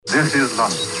This is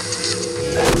London.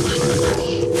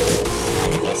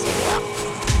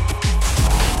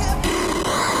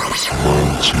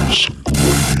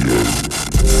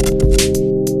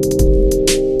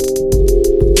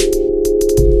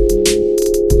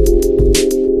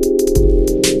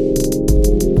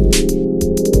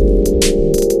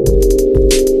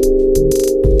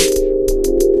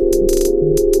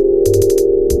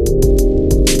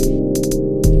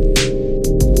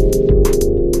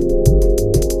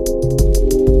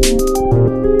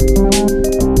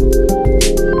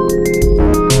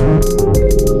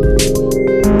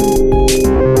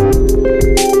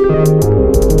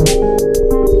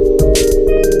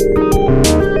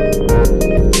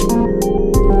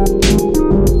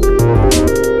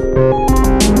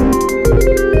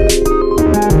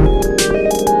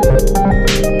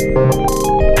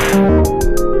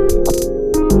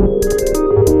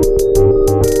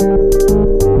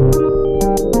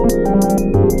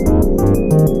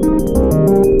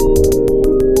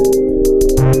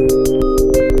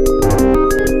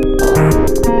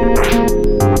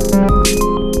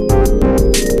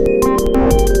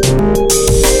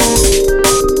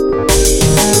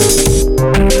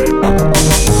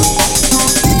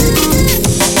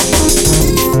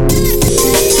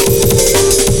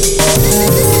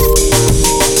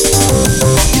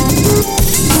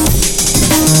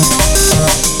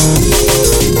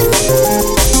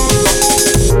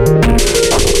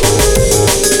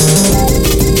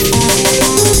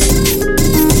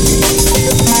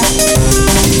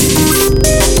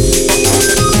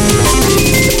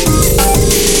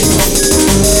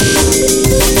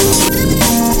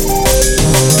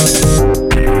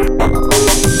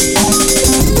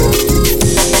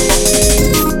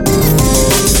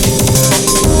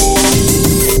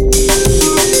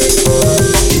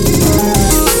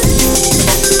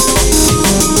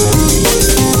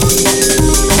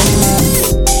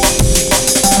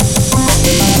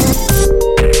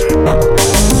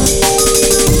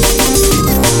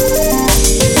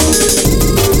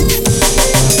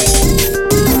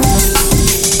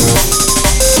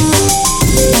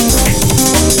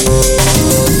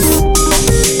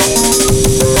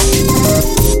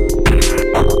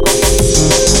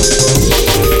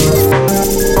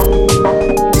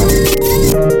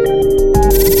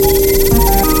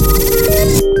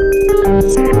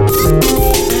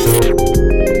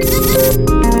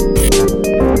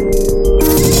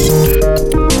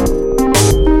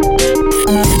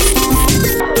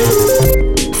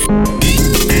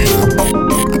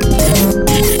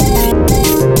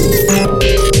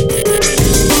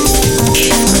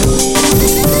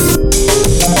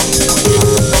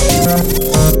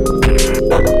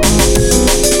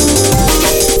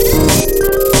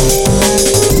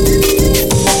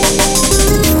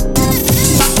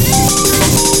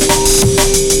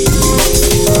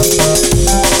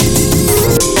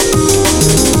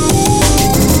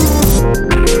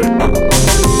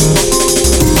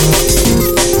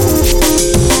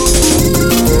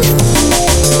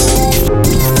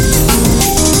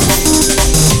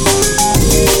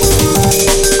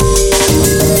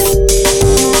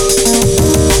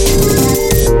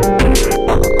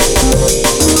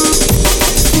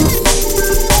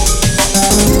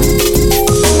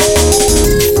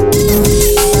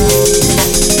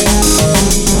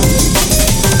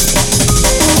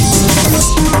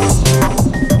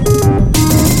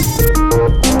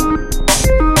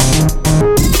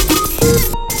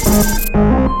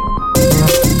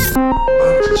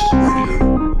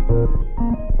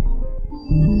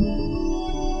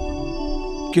 Mantis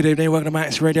Radio. Good evening, welcome to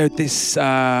Mantis Radio. This,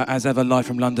 as ever, live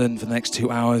from London for the next 2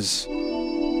 hours.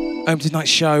 Tonight's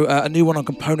show, a new one on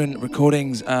Component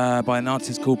recordings by an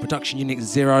artist called Production Unit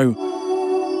Zero,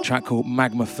 track called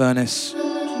Magma Furnace.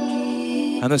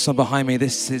 And this one behind me,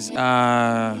 this is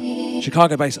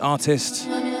Chicago-based artist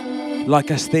Like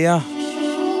Asthea.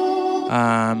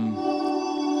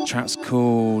 Track's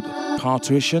called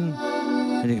Parturition,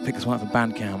 and you can pick this one up from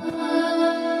Bandcamp.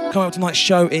 Coming up tonight's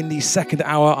show, in the second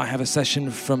hour, I have a session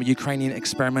from Ukrainian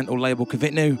experimental label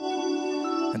Kvitnu.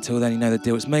 Until then, you know the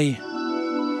deal, it's me.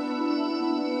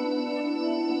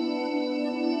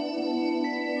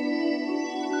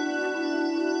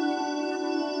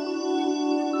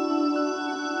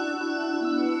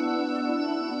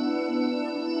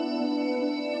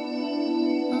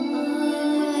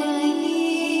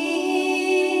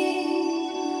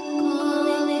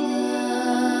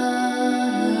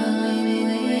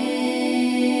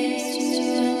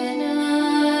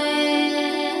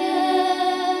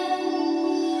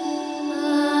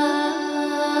 Ah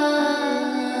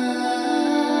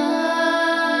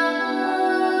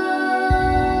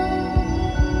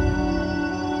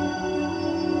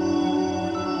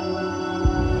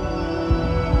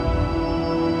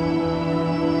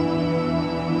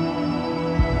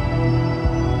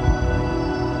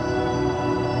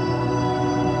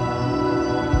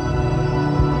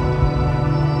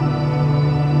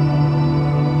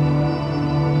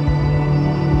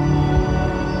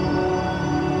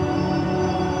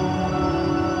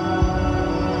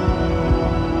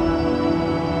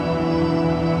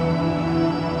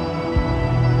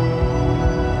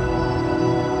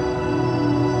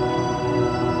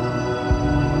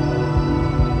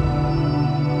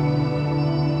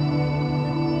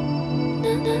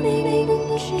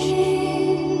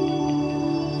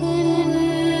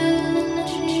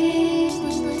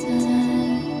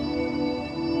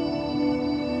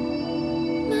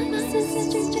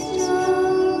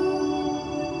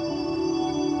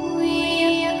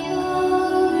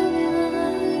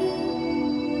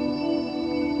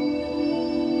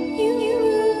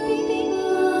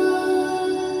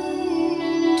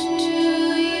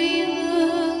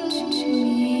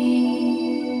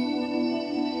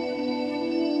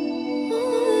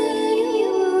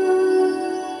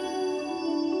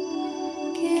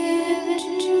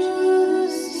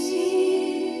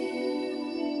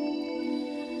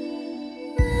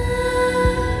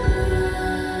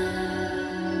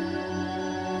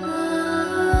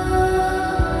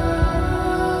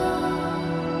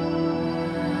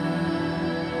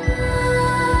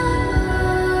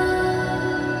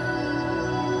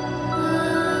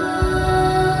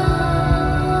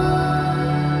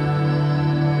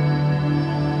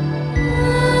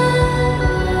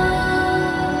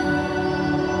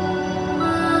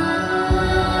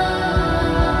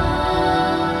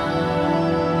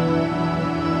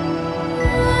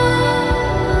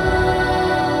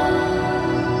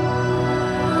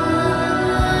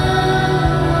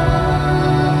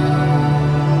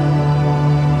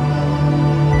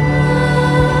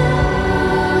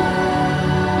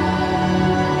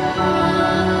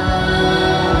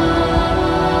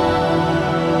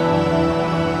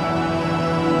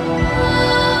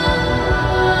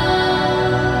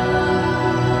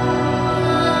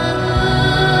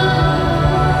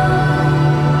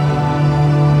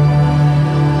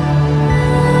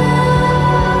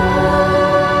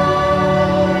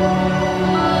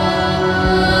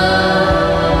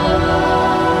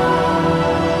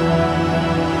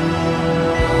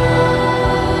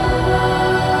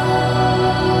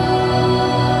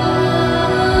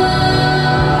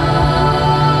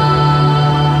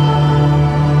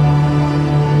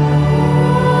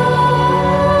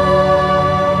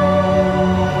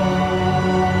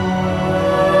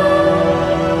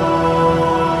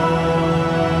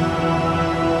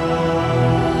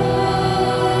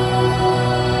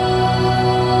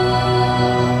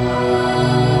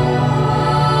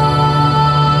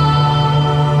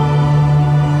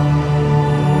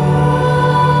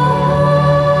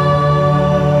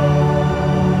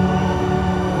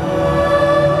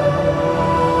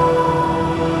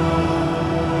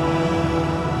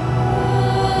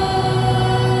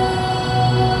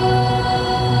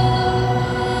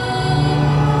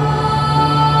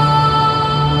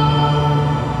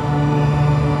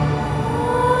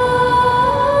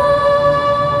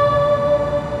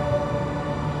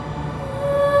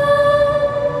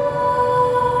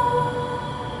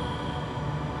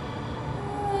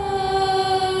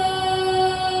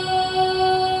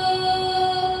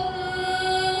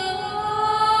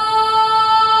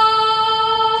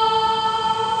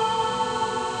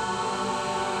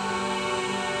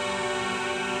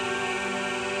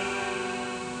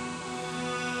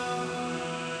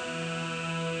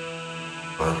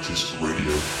Mantis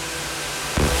Radio.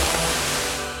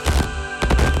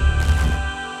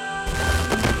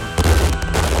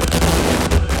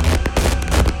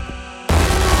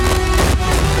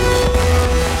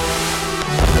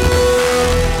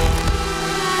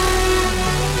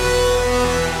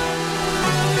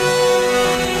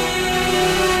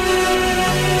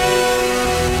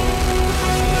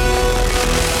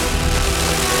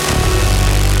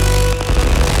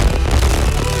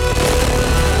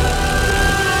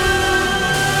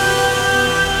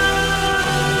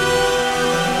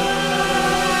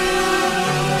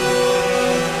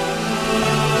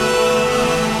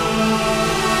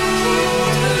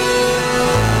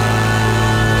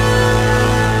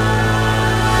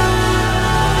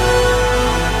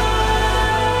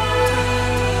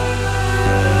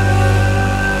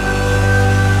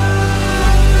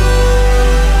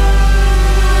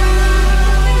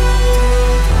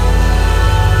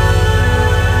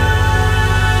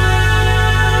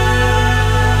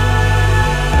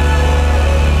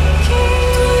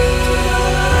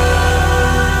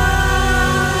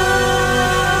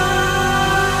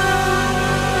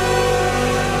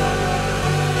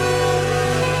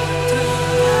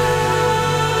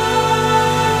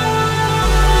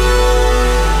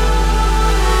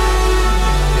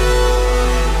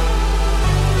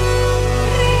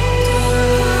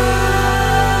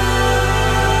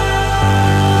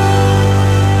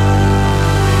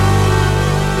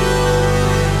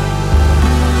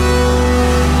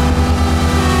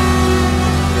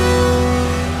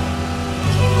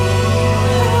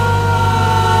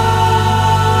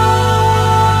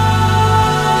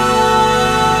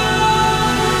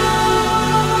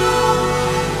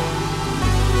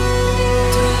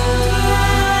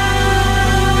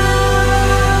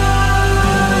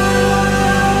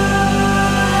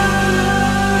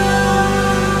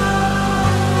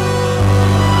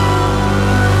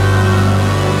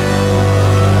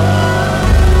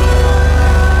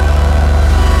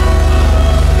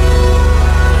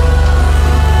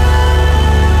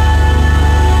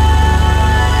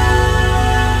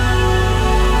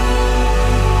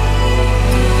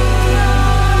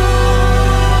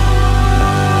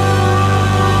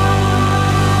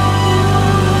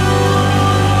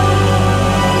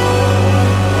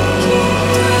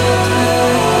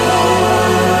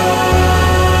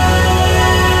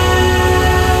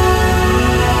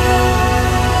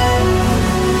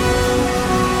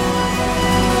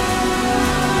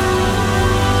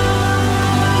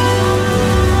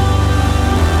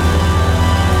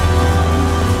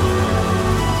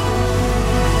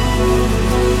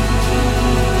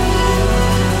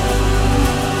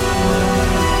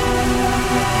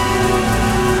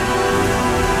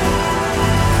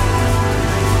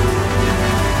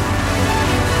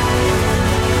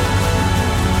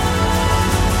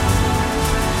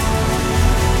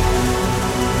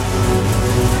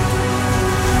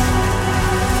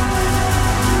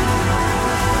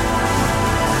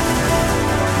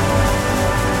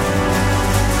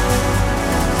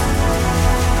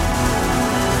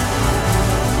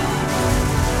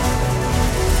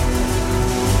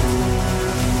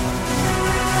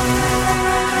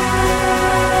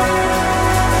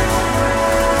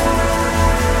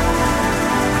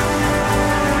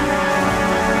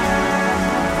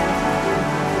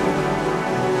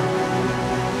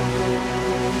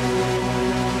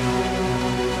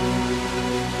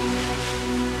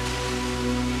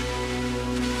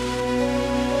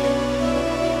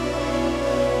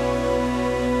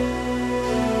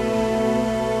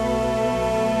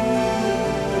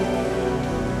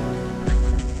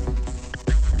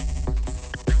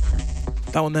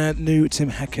 That one there, new Tim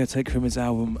Hecker, take from his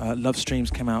album Love Streams,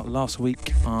 came out last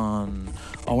week on,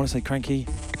 I want to say Cranky.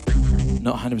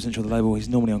 Not 100% sure the label, he's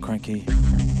normally on Cranky.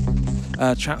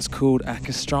 Track's called A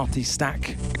Castrati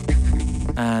Stack,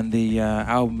 and the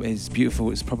album is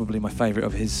beautiful. It's probably my favourite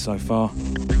of his so far.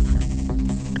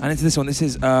 And into this one, this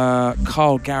is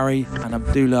Carl Gary and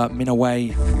Abdullah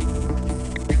Minaway.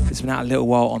 It's been out a little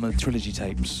while on the Trilogy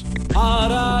tapes.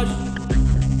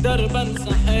 دربا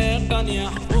سحيقا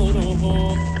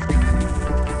يحفره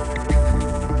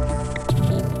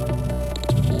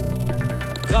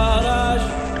خرج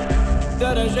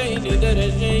درجين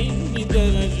درجين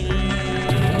درجين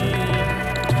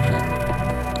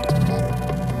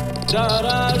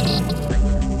درج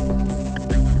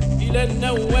إلى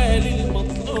النوال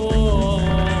المطلوب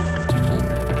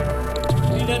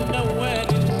إلى النوال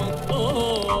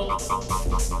المطلوب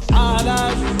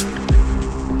علاج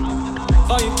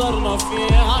سيطرنا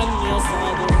في عن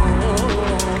يصعدون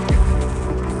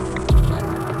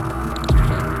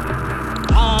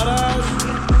عرش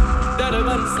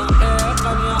دربا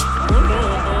سحيقا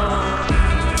يحفرون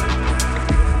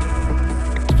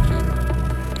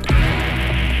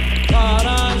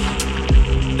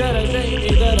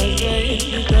درجين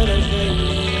درجين درجين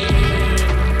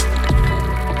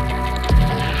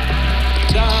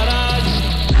درج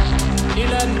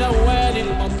إلى النوال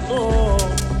المطلوب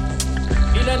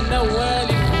إلى النوال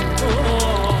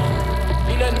المطلوب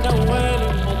إلى النوال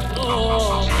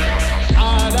المطلوب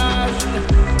علاج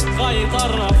غيط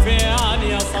الرفيع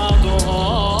يصعده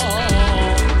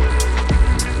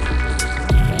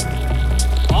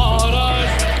عرج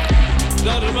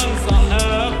دربا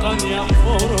سحاقا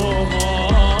يحفره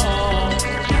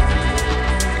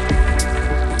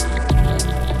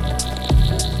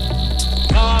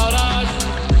عرج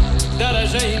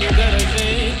درجين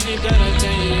درجين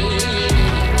درجين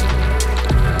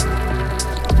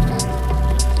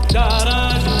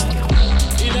درج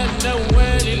إلى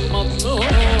النوال المطلوب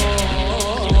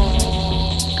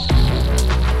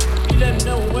إلى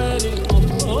النوال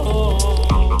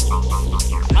المطلوب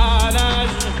علاج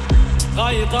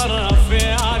غيط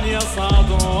الرفيع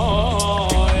يصعده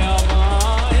يا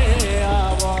باي يا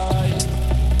باي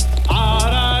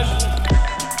عرج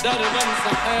دربا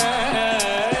سحيقا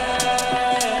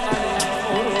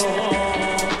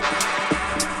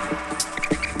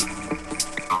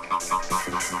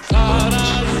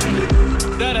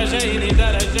درجين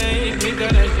درجين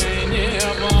درجين يا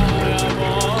باي يا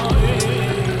باي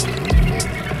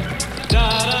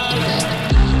درج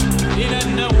إلى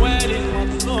النوال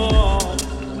المطلوب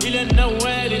إلى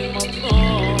النوال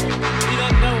المطلوب إلى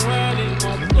النوال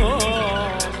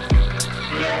المطلوب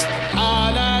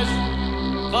علاج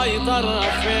غيط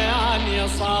الرفيع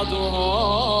يصعده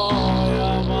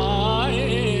يا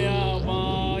باي يا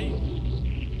باي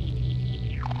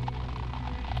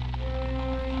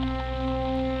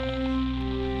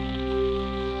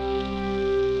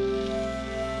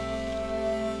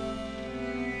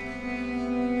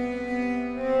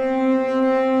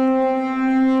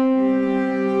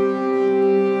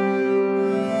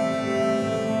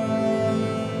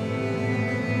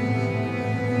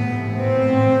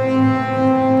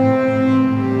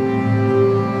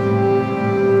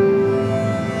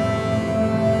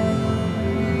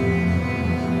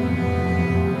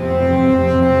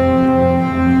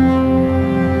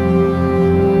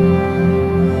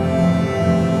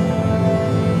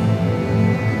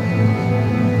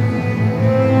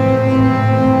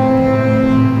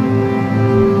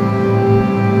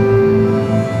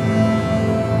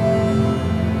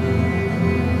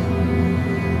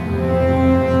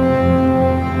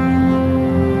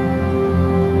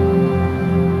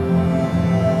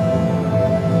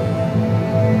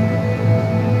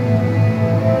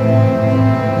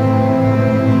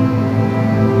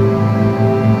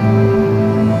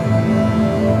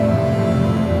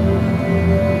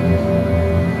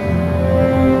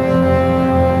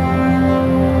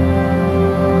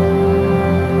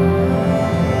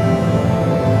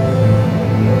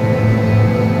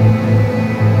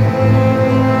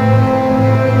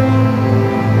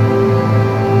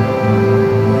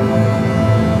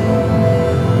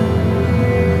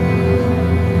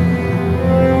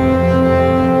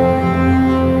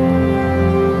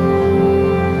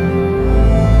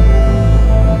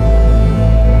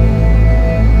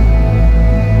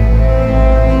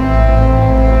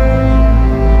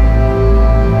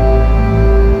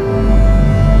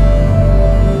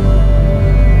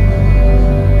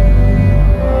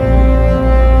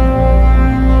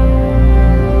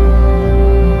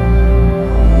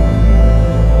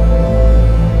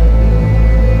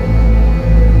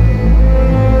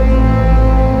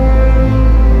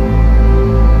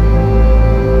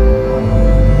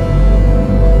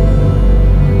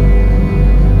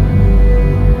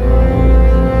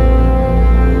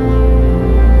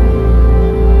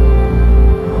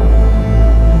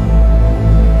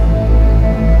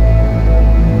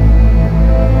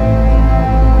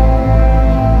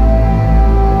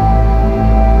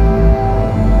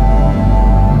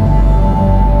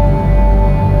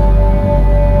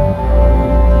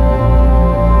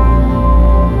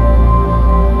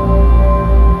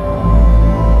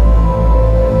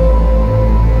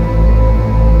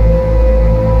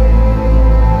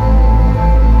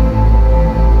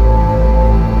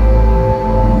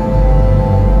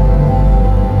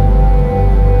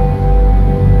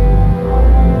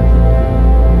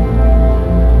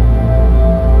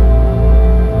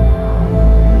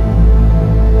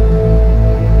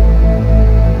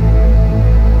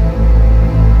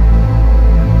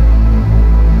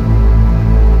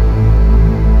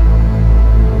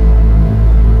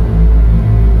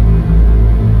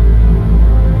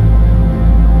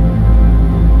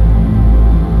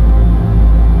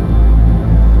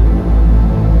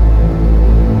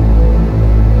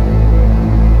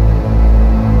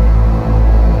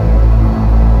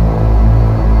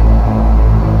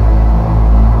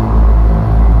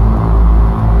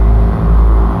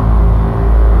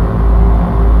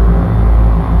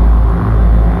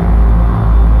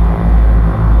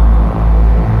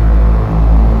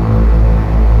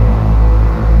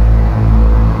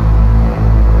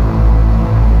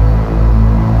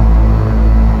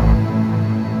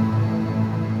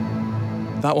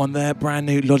that one there, brand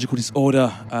new Logical Disorder.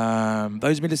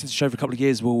 Those who've been listening to the show for a couple of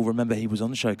years will remember he was on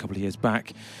the show a couple of years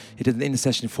back. He did an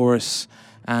in-session for us,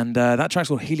 and that track's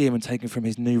called Helium and taken from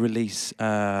his new release.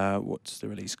 What's the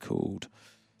release called?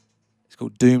 It's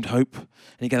called Doomed Hope, and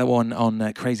you get that one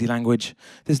on Crazy Language.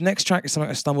 This next track is something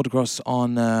I stumbled across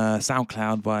on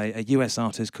SoundCloud by a US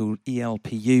artist called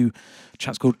ELPU. The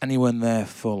track's called Anyone There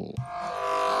Full.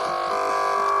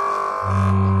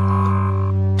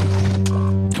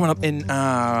 Coming up in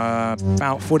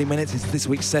about 40 minutes is this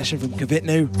week's session from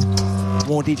Kvitnu.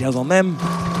 More details on them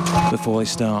before they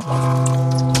start.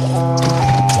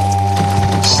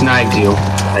 Snagged you,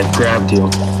 I've grabbed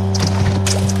you.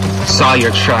 Saw your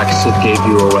tracks, it gave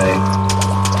you away.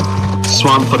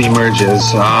 Swampfoot emerges,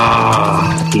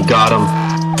 he got him.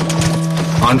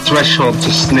 On threshold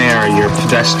to snare, you're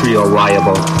pedestrian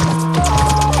liable.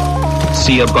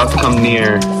 See a buck come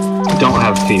near, don't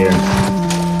have fear.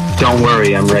 Don't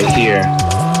worry, I'm right here.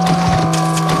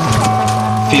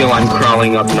 Feel I'm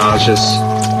crawling up nauseous.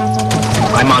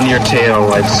 I'm on your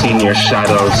tail, I've seen your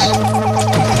shadows.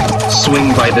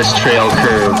 Swing by this trail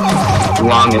curve,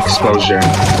 long exposure.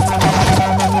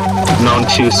 Known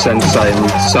to since I'm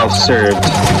self-served.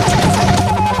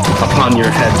 Upon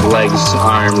your head, legs,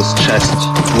 arms, chest,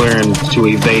 learn to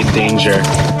evade danger.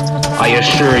 I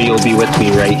assure you'll be with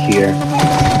me right here.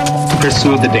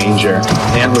 Pursue the danger,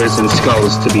 antlers and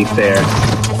skulls to be fair.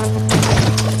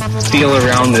 Feel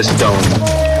around this dome,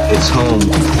 it's home,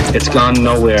 it's gone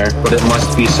nowhere, but it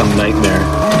must be some nightmare.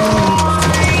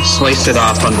 Slice it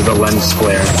off under the lens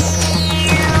flare.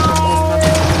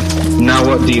 Now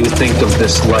what do you think of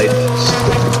this life?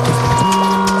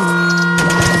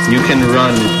 You can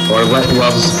run, or let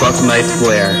love's buck knife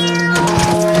flare.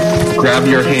 Grab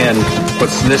your hand,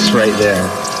 what's this right there?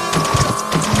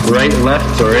 Right,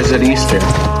 left, or is it Easter?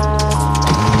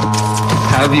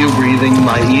 Have you breathing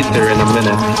my ether in a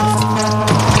minute?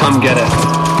 Come get it.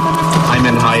 I'm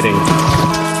in hiding.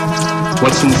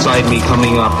 What's inside me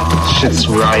coming up? Shit's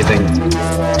writhing.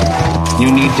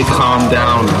 You need to calm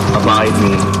down, abide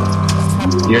me.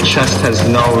 Your chest has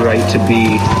no right to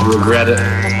be, regret it.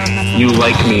 You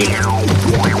like me.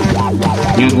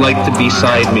 You'd like to be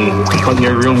beside me, but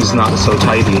your room's not so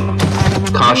tidy.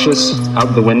 Cautious,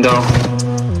 out the window.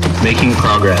 Making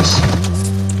progress.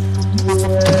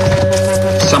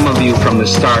 Some of you from the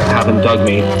start haven't dug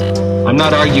me. I'm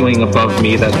not arguing above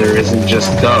me that there isn't just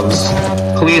doves.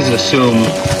 Please assume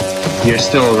you're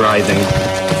still writhing.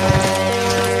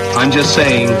 I'm just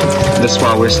saying this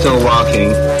while we're still walking.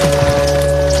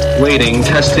 Waiting,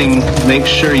 testing, make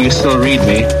sure you still read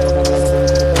me.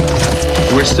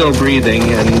 We're still breathing,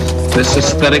 and this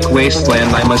aesthetic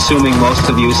wasteland, I'm assuming most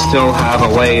of you still have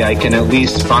a way I can at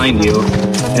least find you.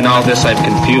 In all this I've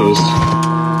confused.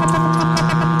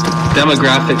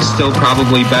 Demographics still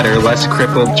probably better, less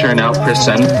crippled turnout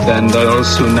percent than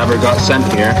those who never got sent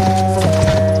here.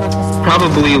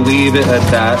 Probably leave it at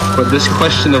that, but this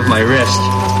question of my wrist,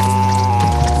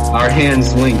 our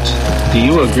hands linked, do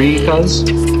you agree, cuz?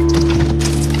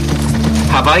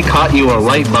 Have I caught you a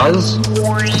light buzz?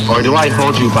 Or do I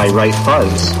hold you by right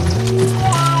fuzz?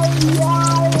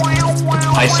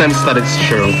 I sense that it's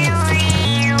true.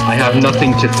 I have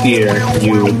nothing to fear,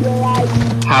 you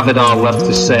have it all left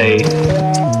to say,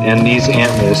 and these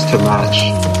antlers to match.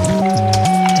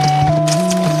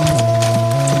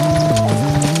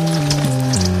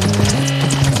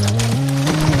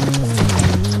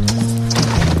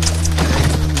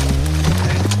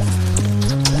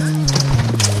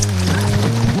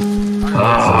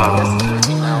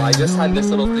 I just had this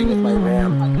little thing with my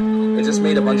RAM. It just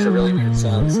made a bunch of really weird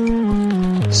sounds.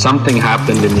 Something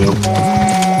happened in you.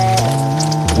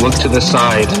 Look to the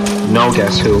side, no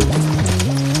guess who.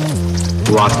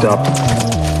 Locked up.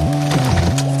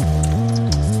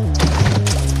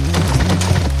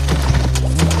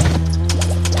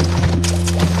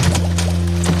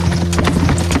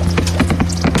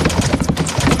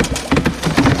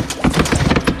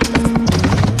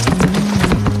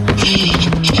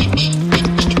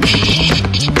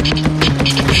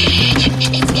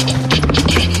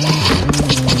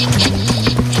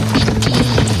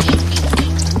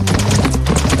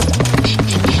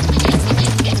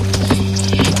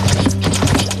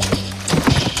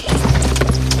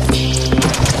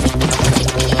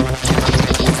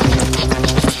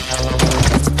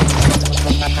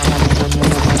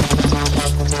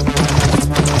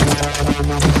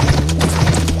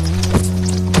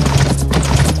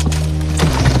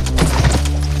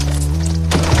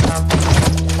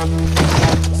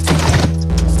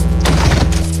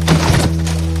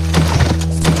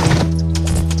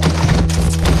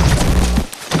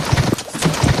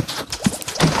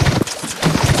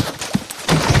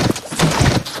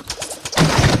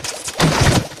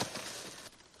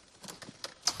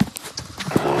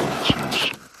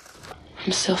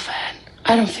 I'm still fat.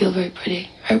 I don't feel very pretty.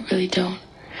 I really don't.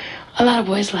 A lot of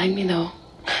boys like me though.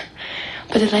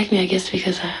 But they like me, I guess,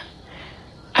 because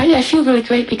I feel really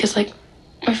great because, like,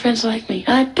 my friends like me.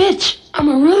 And I bitch.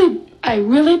 I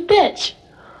really bitch.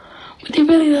 But they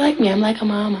really like me. I'm like a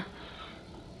mama.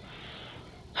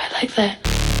 I like that.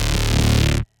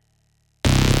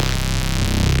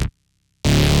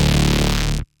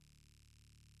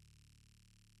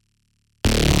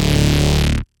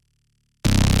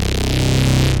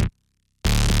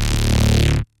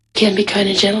 Can't be kind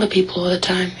and gentle to people all the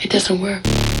time. It doesn't work.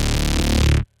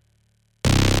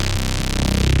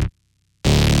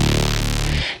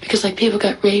 Because, like, people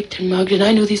got raped and mugged, and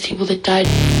I knew these people that died.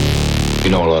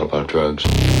 You know a lot about drugs.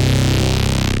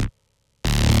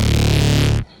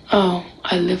 Oh,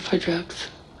 I live for drugs.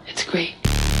 It's great.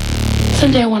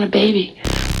 Someday I want a baby.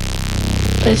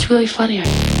 But it's really funny.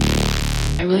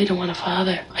 I really don't want a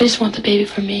father. I just want the baby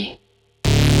for me.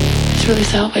 It's really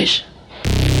selfish.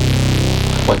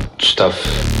 What stuff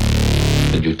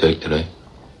did you take today?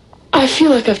 I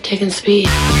feel like I've taken speed.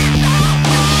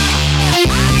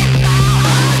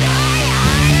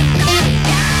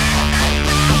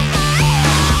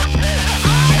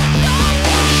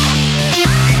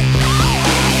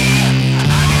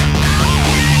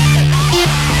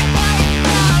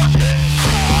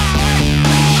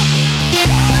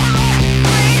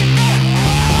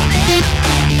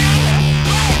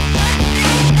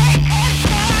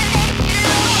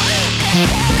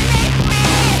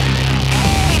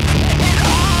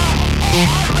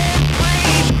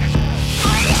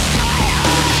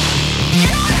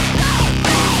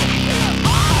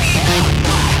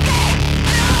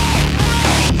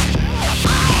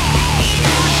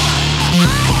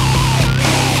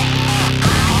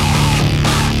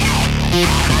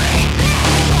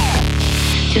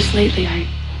 Just lately, I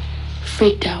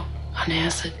freaked out on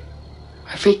acid.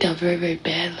 I freaked out very, very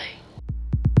badly.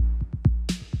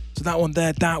 So that one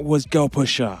there, that was Girl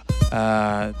Pusher.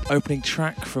 Opening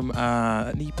track from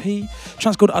an EP.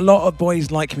 Track's called A Lot of Boys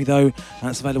Like Me Though.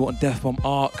 That's available on Death Bomb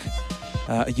Arc,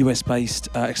 a US-based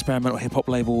experimental hip-hop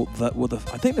label that were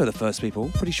I think they were the first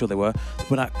people, pretty sure they were, to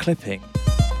put out Clipping.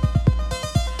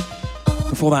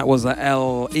 Before that was the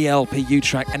ELPU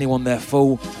track, Anyone There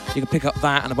Fool. You can pick up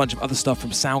that and a bunch of other stuff from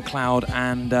SoundCloud,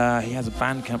 and he has a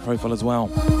Bandcamp profile as well.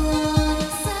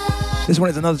 This one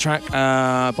is another track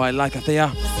by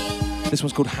Lycathea. This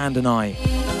one's called Hand and Eye.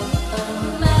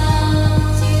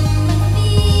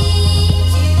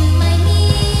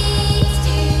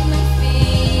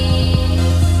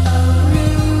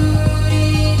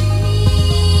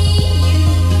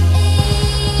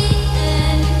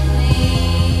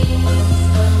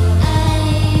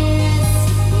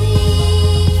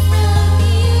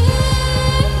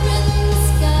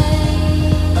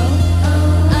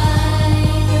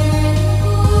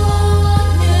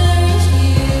 Nourish you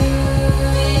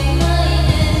in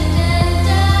my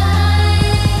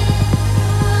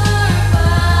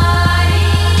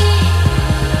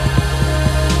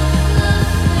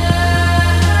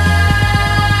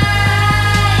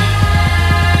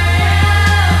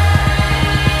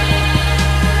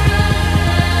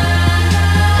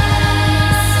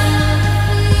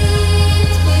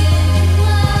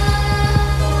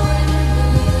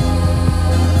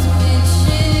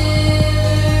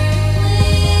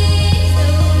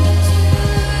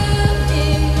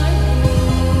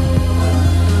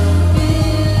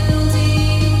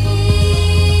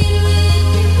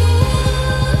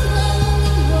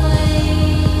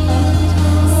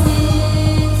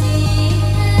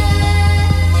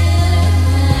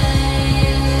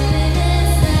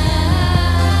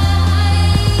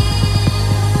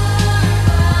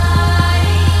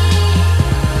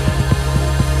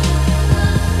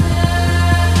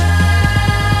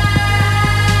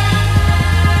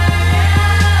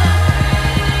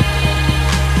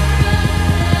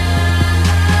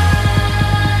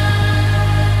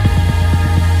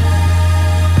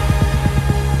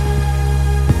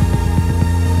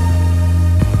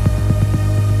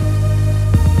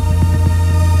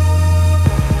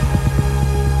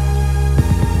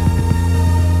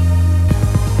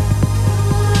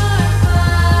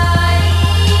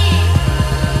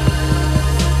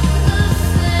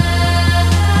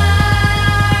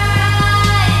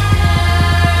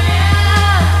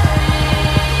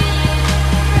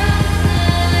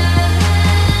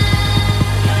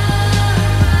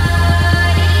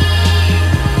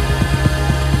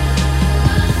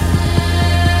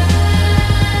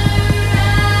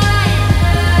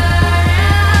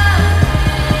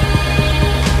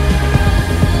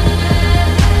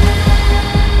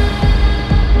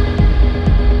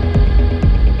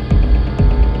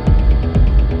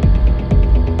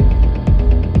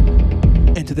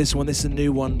this one. This is a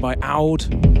new one by Aud,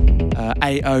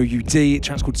 A-O-U-D,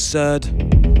 track's called Surd.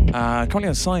 Currently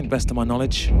unsigned, best of my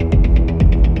knowledge.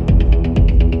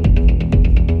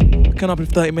 Coming up in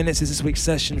 30 minutes is this week's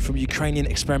session from Ukrainian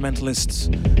experimentalists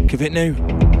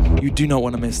Kvitnu. You do not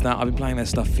want to miss that. I've been playing their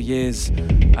stuff for years. They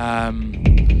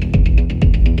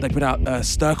put out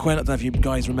Sturquen, I don't know if you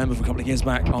guys remember, from a couple of years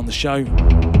back on the show.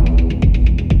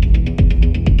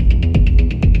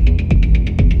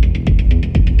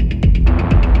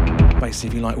 Basically,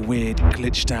 if you like weird,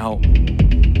 glitched out,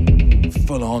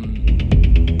 full-on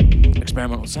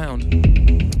experimental sound,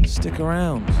 stick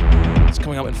around. It's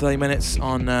coming up in 30 minutes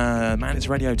on Mantis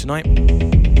Radio tonight. I'm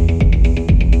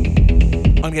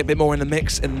going to get a bit more in the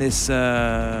mix in this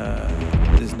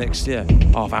next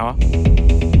half hour.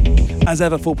 As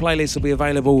ever, full playlists will be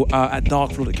available at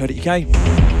darkfloor.co.uk,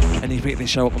 and you can pick this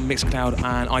show up on Mixcloud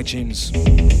and iTunes.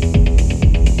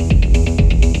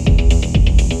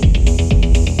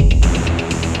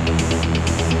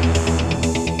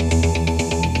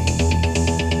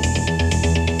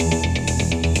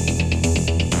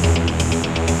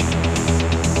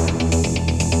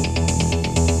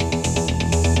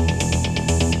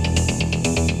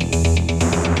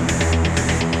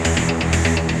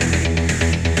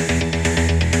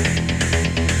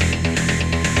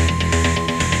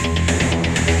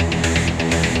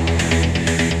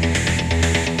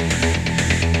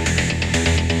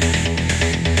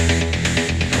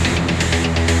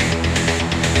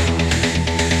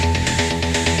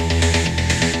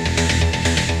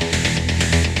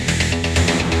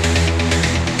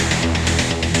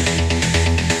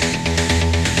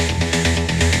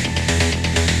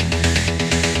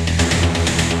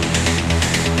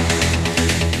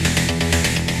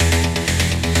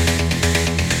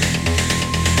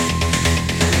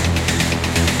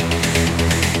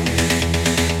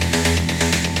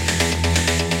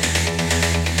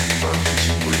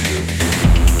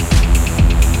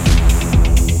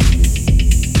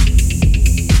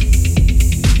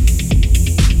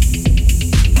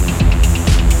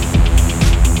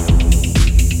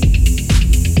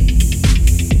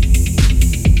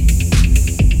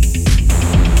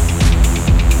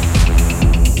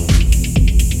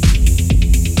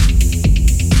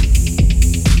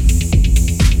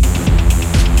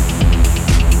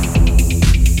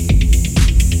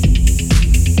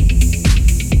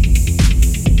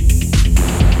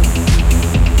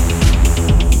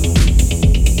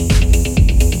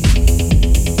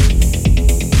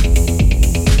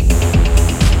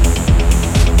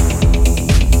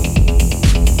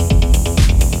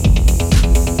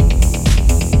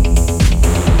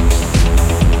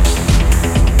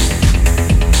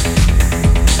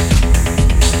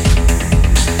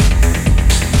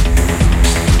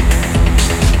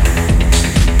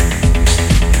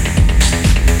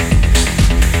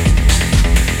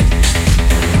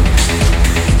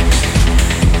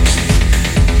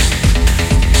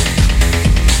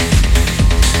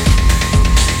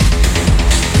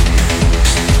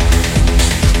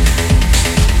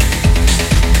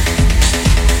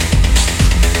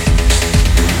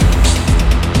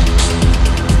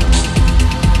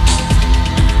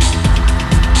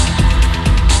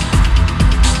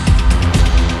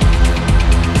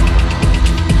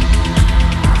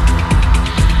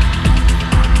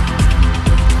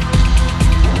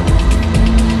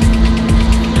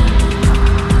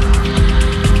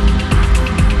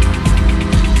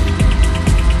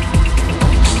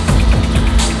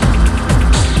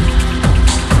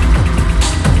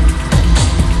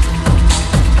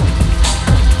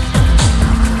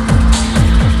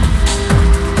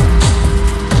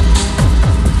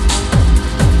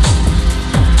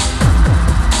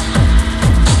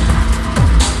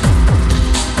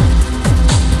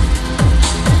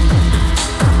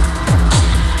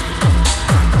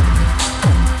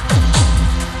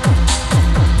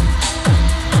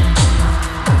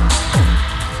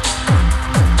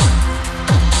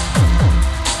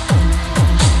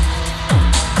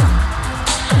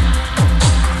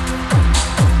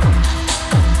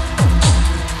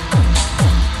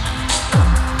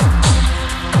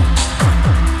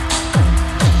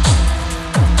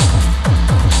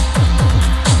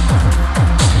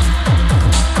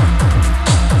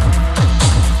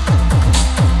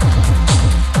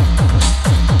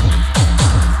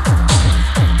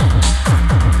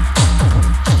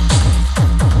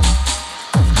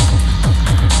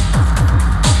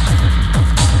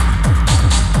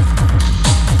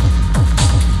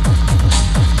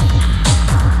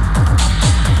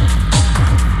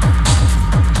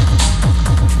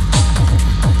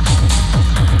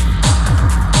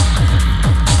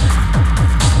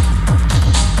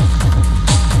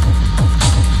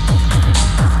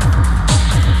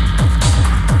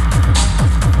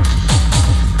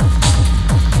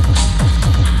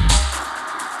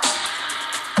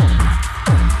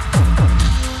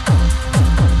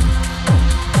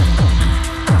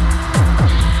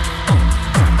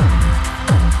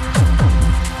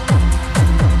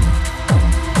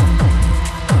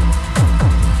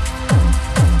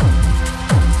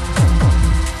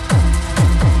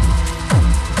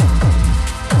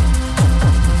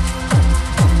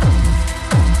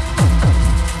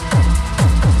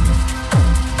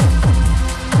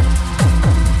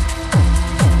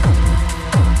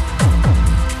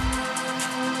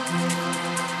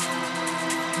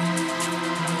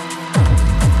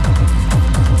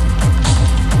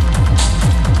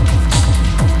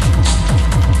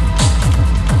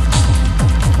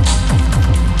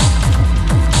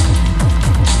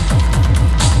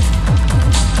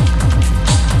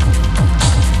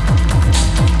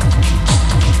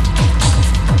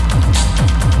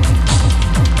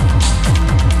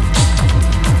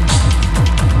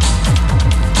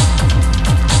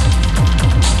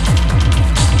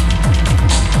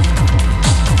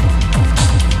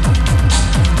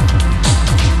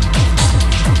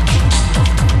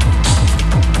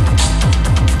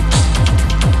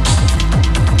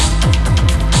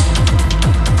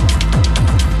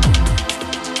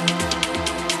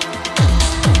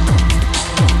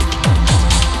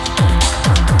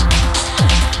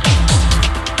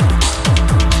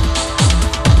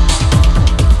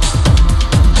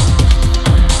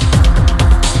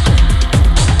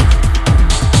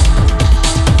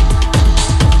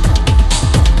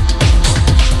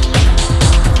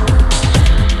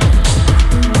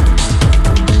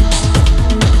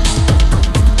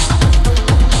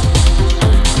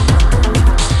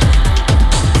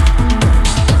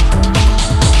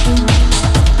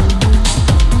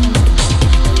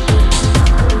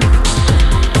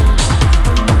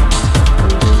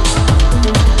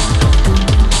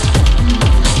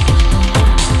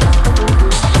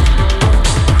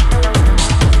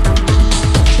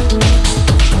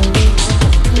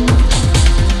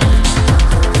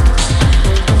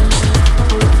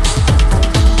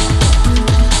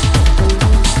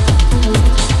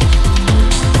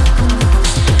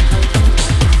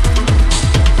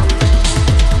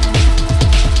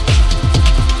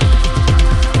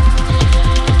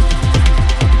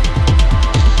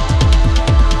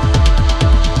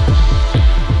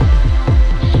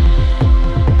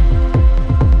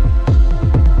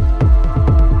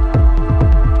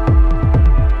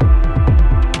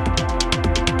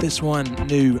 this one,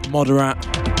 new Moderate,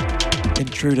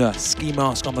 Intruder, Ski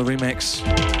Mask on the remix.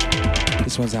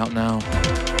 This one's out now.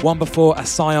 One before, a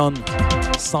Scion,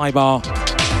 Cybar.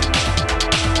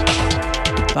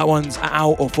 That one's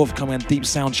out or forthcoming on Deep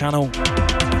Sound channel.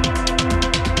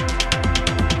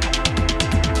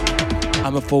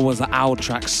 And before was the Owl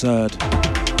track, Surd.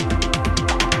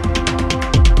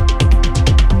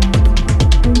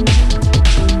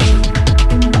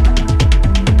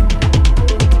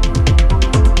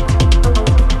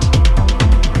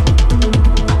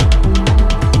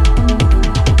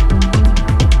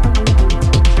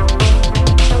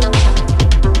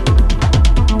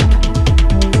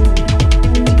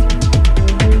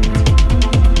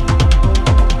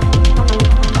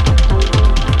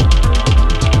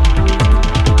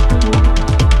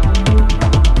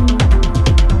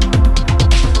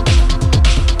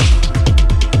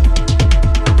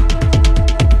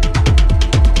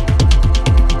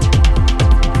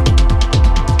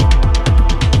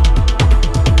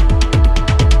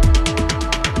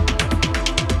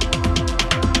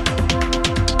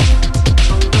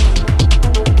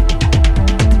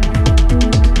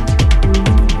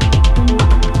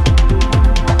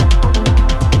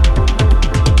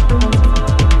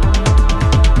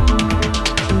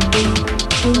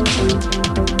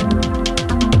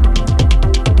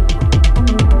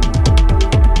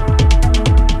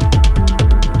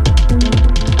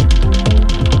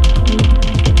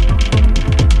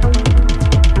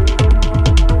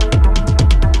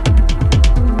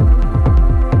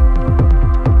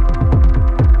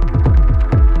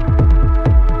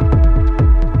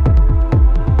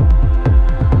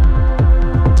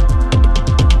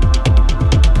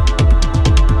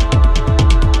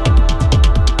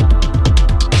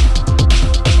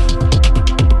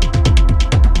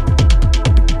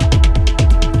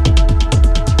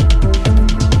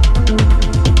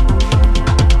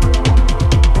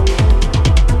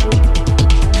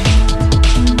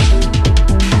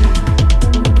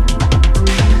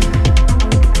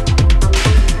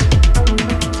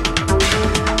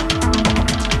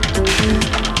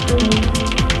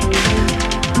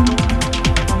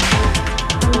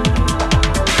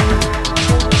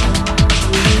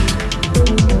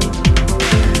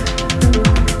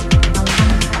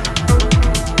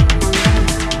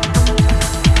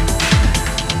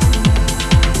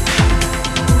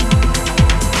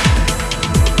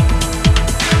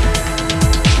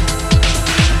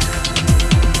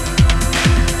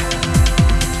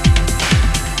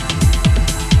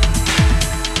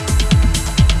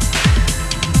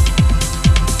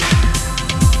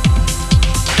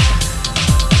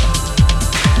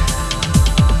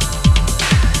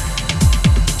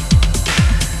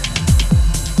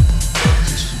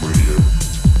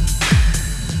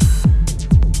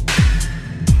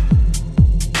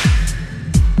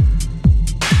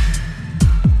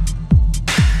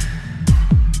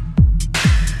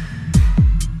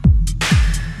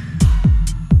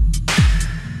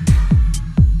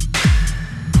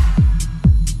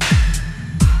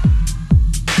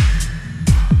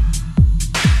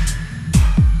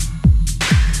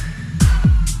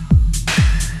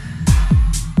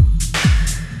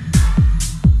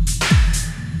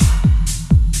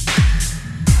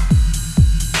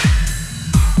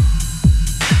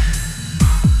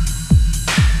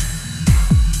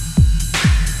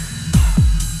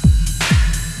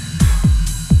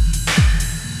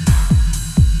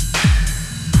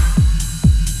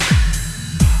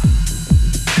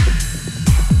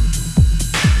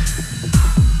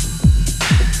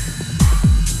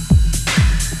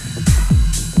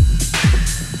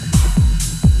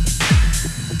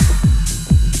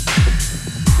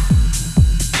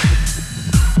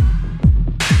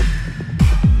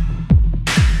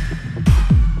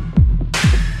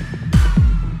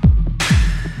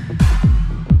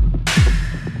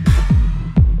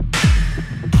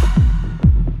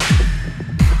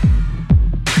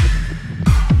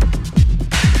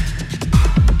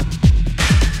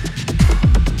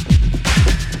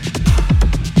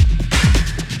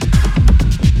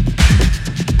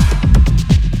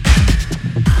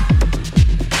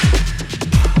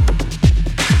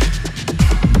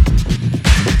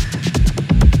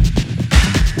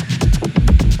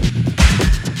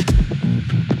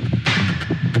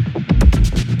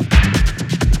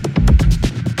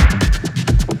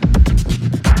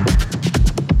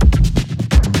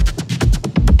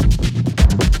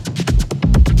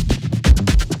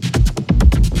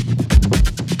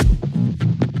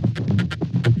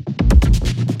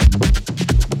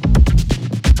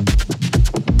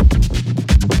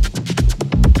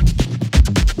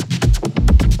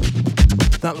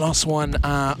 That last one,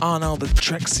 Arnold the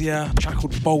Trexia, track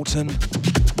called Bolton,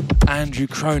 Andrew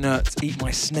Cronut's Eat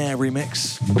My Snare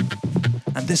remix.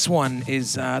 And this one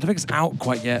is, I don't think it's out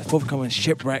quite yet, forthcoming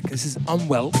Shipwreck. This is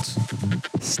Unwelt,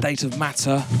 State of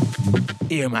Matter,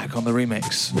 Eomac on the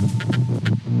remix.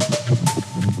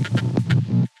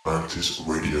 Mantis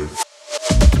Radio.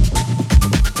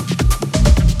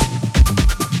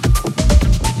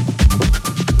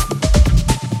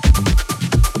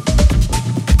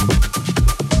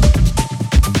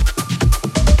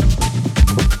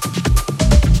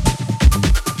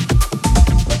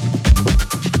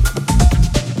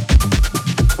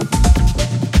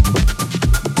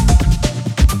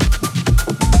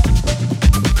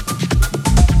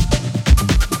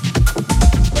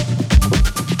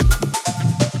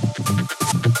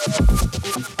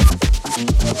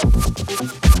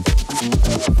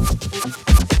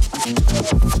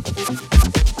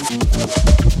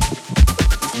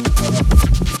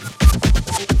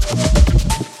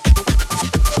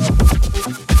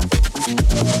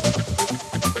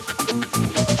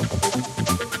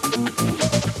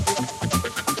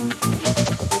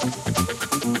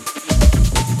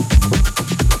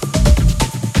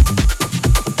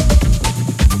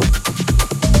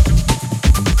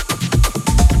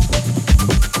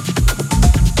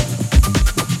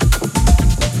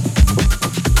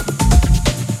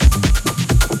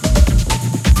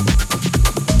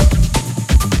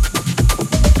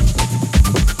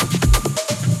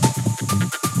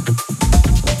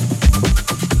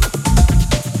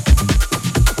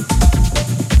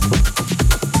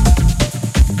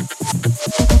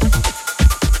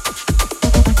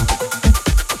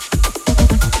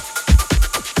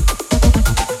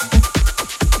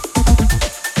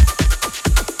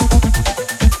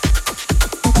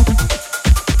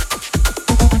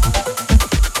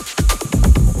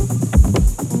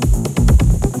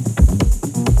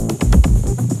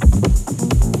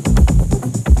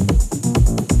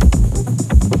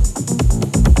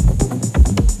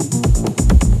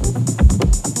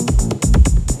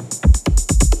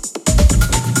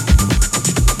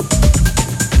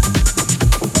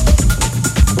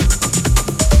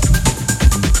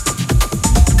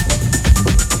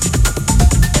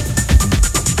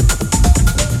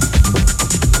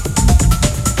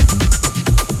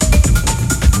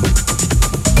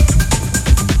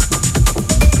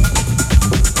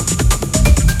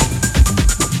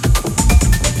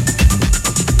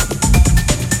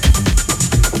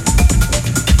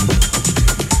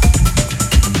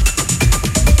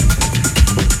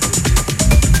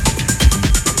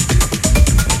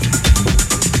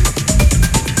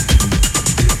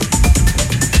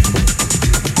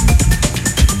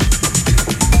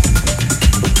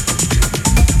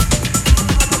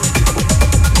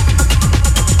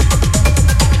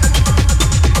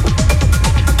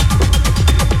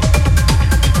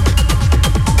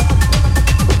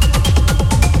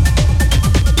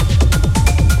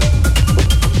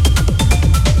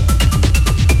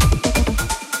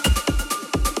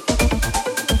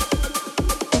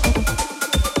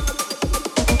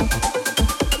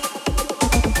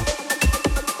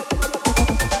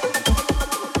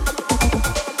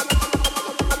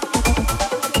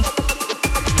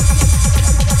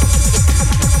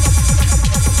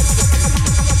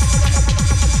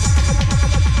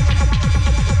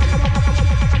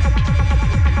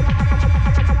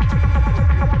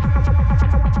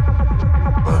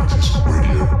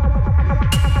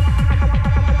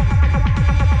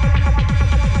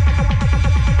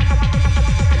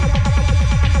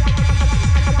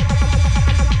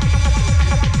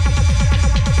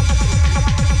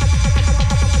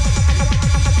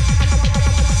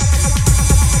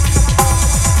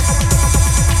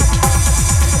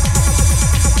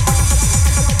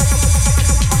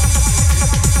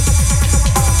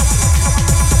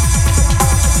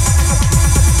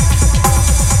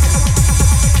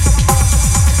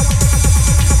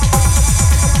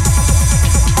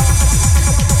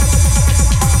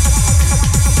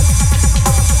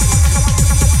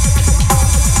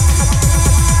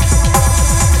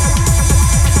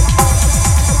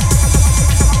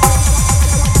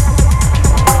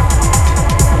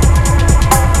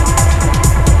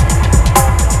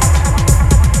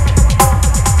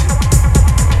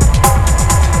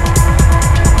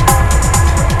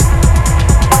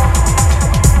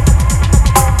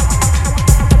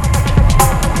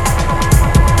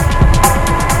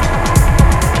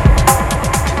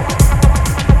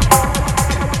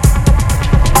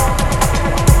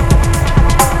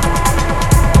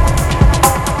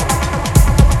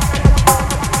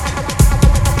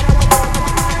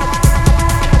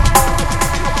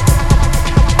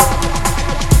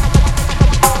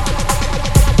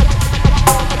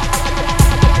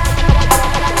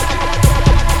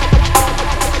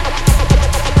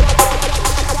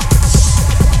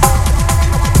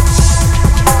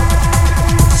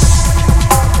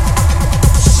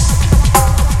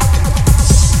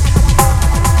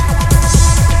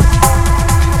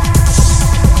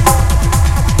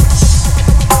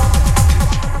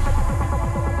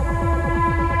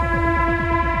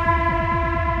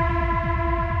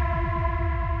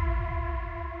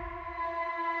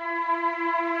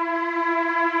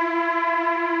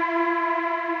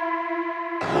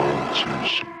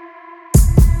 Mantis.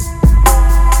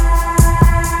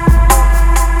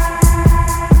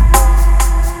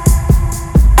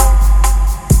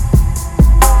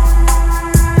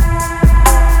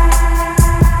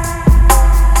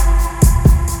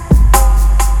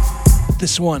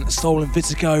 This one, Soul and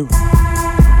Vitico.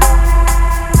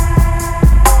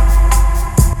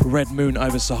 Red Moon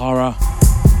over Sahara.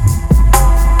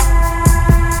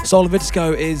 Soul and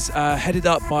Vitico is headed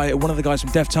up by one of the guys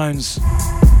from Deftones,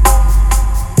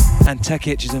 and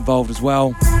Tekich is involved as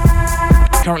well.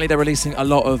 Currently they're releasing a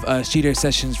lot of studio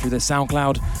sessions through their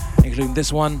SoundCloud, including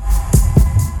this one.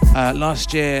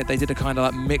 Last year they did a kind of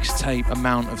like mixtape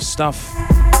amount of stuff,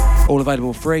 all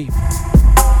available free.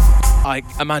 I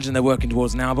imagine they're working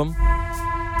towards an album.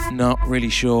 Not really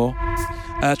sure.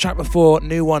 Track before,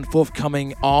 new one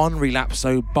forthcoming on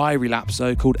Relapso by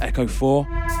Relapso called Echo 4.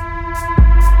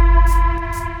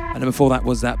 And then before that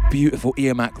was that beautiful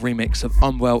Earmac remix of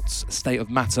Umwelt's State of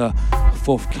Matter,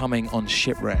 forthcoming on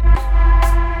Shipwreck.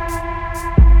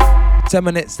 10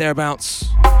 minutes thereabouts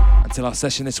until our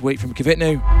session this week from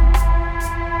Kvitnu.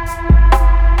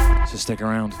 So stick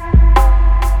around.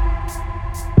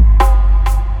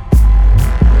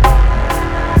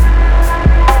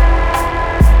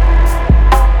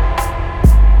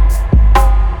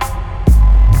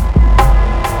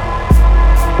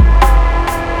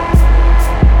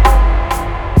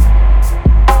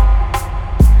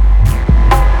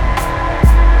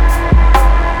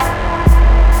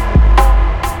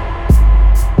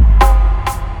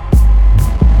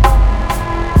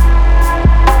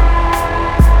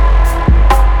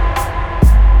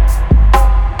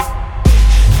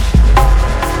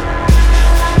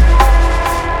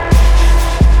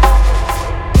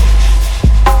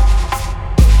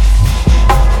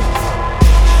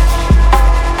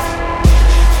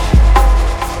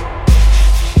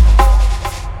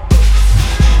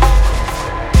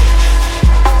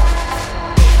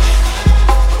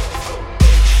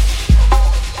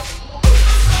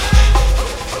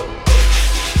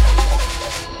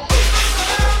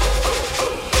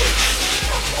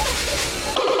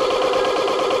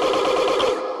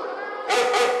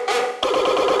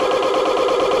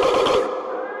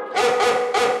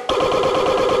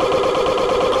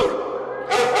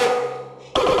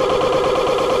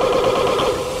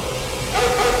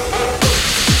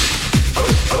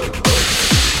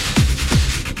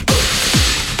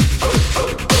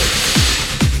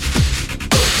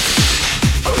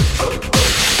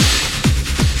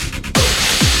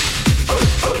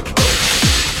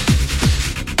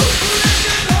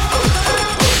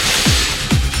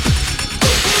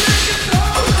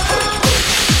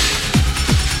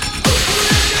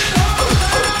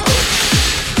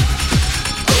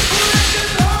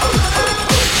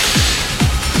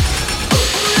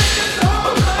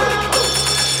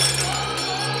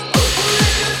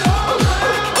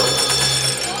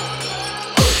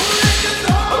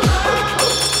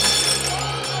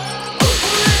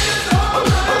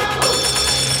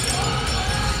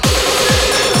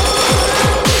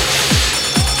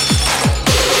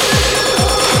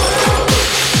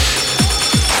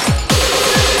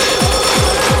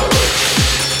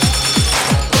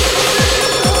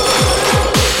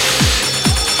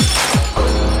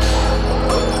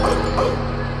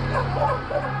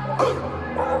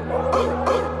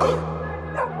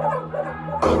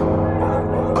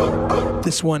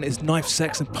 This one is Knife,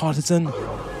 Sex and Partisan,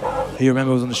 who you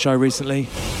remember was on the show recently.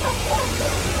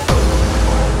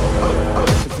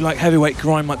 If you like heavyweight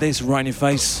grime like this right in your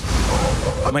face,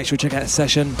 make sure you check out the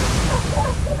session.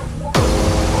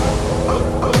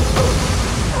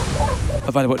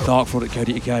 Available at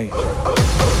darkfraud.co.uk.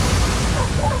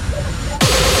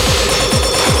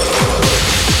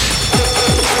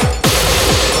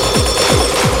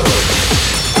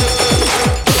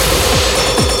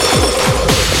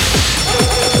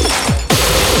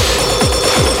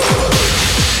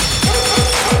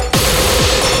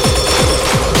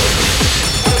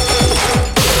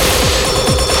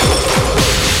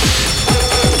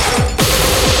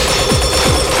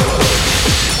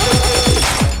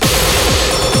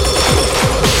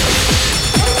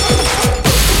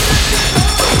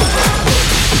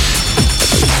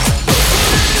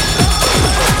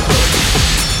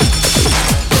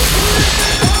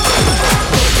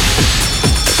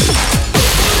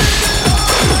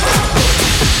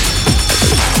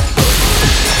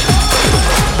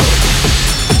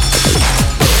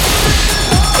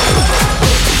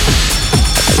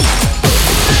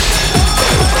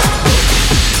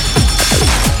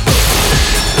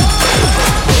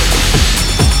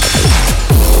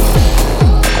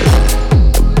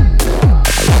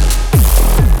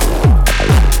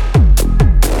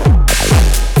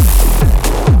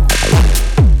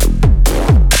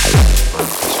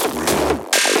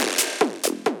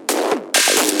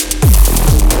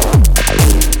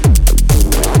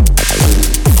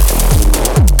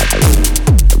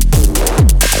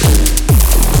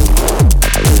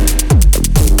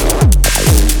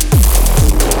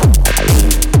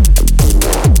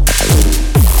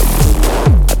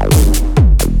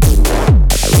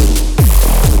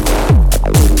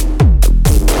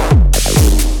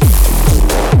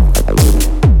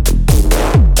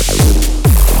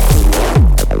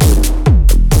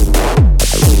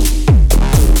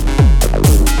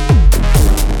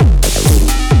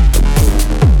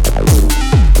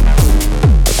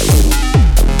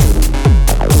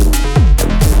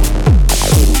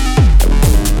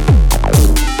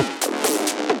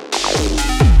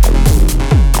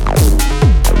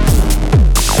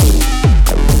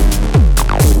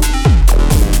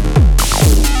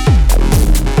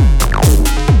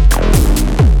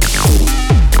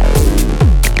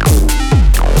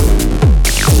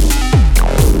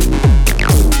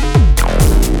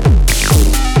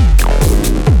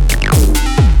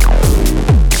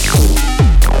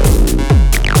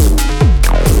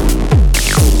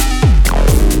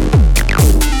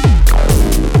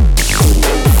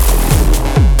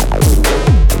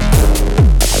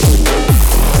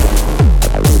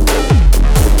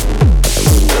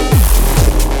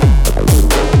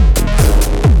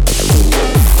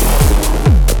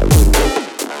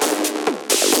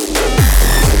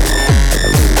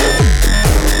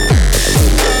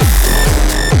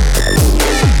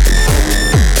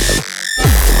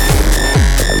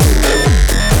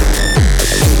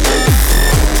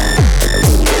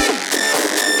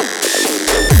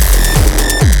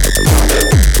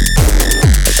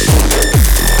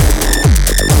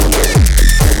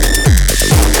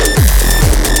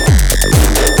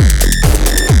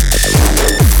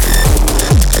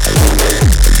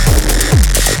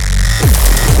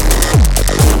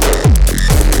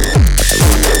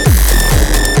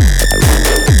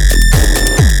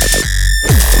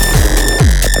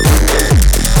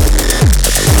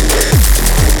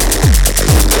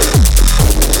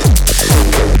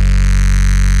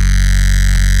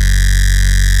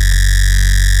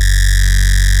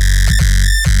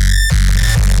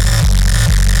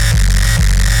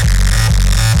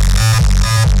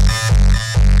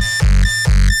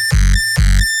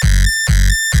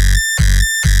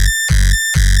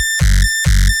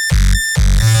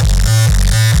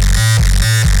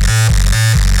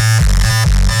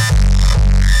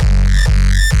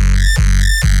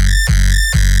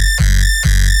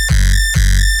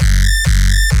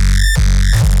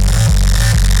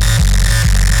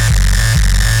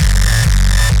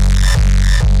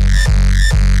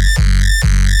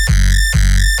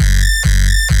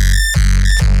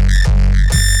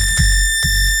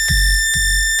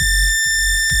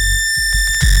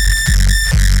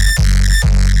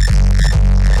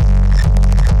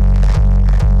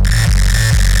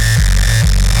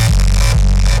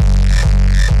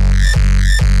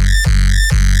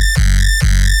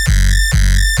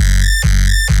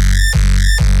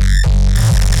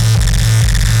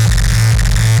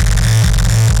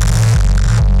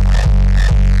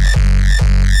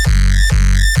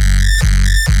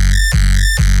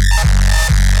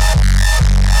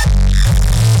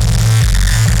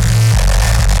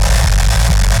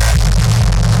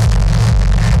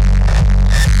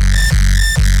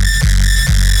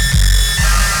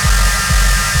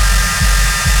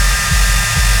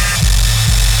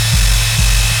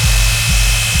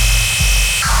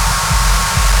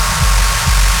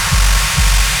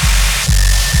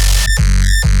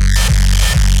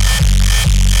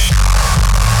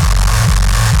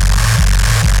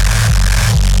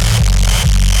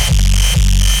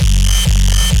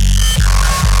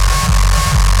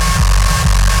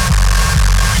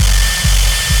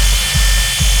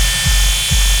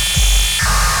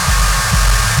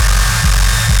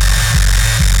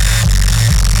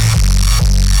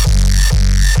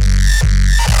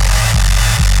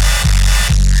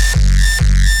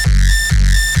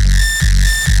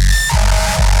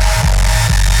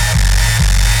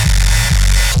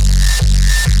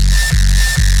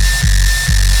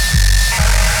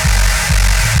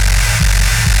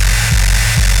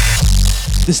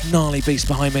 this gnarly beast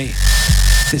behind me.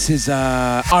 This is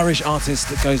Irish artist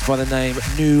that goes by the name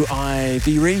New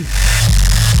Ivy.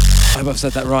 I hope I've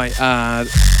said that right.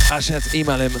 Actually, I had to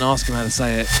email him and ask him how to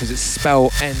say it because it's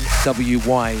spelled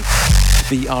N-W-Y-V-R-E.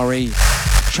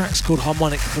 The track's called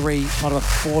Harmonic 3, part of a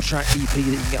 4-track EP that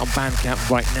you can get on Bandcamp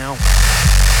right now.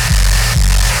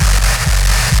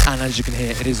 And as you can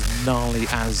hear, it is gnarly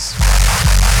as...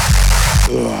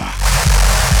 Ugh.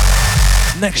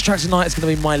 Next track tonight is going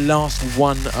to be my last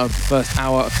one of the first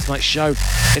hour of tonight's show.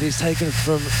 It is taken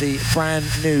from the brand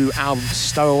new album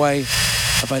Stowaway,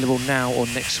 available now or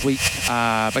next week,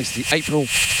 basically April,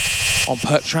 on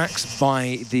Perk Tracks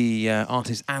by the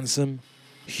artist Ansem.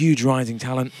 Huge rising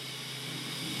talent.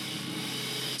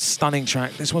 Stunning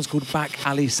track. This one's called Back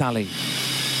Ali Sally.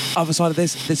 Other side of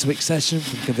this week's session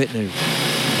from Kvitnu.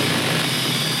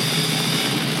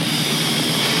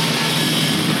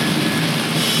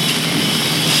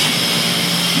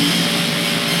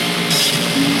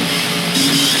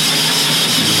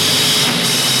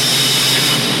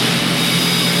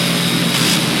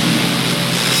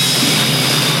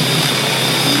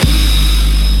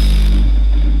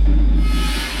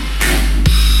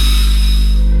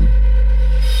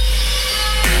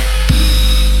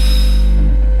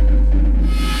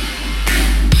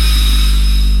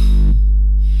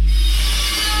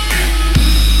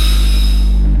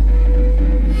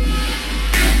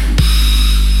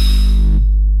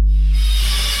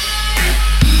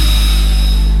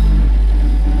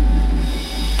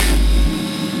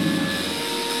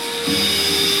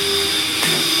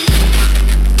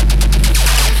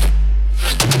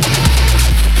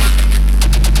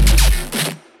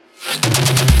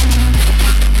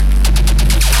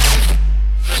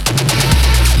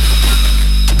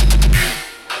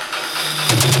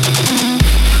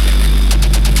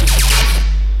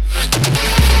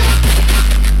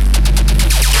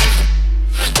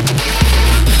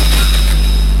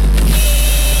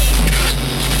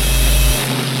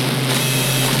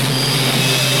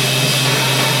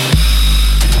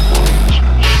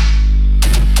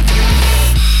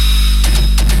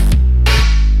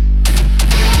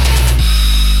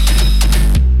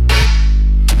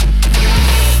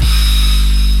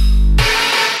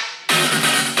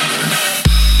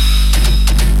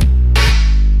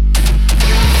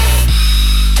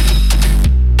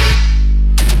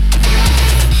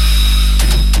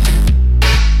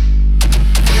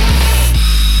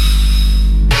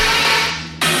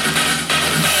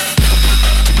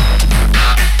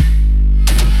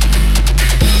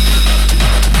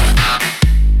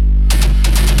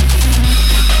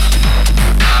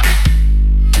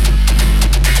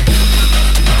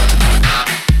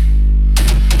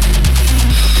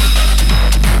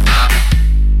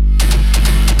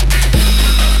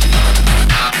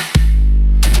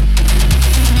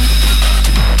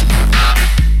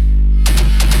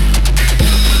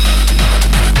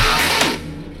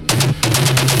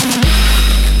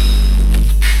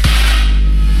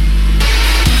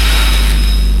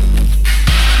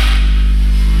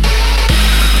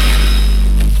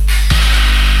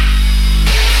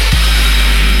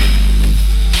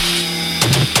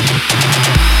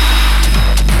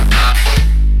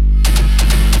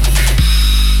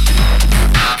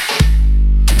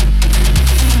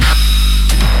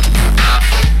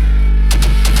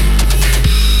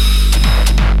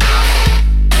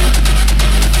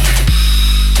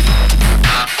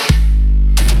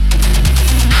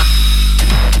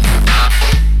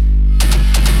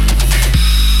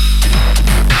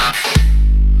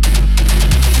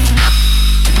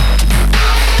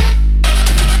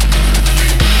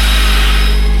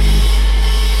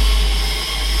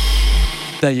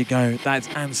 There you go. That's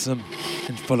Ansem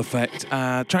in full effect.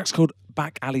 Track's called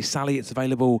Back Ali Sally. It's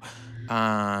available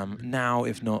now,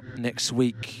 if not next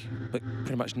week, but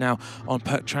pretty much now on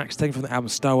Perk Tracks, taken from the album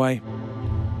Stowaway.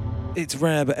 It's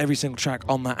rare, but every single track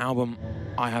on that album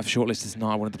I have shortlisted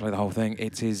tonight. I wanted to play the whole thing.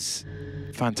 It is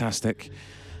fantastic.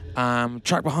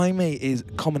 Track behind me is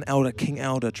Common Elder, King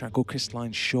Elder, track called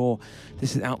Crystalline Shore.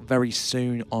 This is out very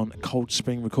soon on Cold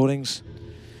Spring Recordings.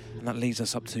 And that leads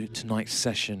us up to tonight's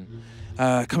session.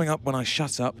 Coming up when I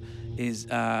shut up is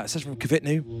a session from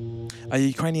Kvitnu, a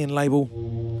Ukrainian label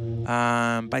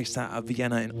based out of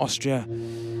Vienna in Austria.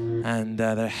 And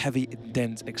they're heavy,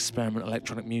 dense, experimental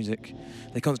electronic music.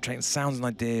 They concentrate on sounds and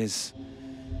ideas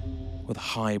with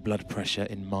high blood pressure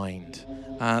in mind.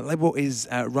 Label is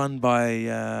run by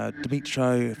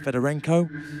Dmytro Fedorenko,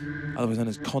 otherwise known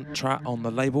as Contra on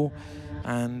the label.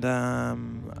 And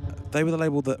they were the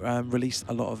label that released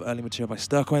a lot of early material by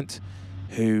Sturquent,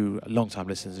 who long-time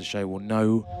listeners of the show will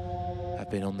know have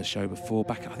been on the show before.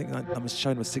 Back, I think number show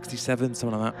number 67,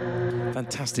 something like that.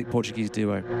 Fantastic Portuguese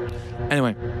duo.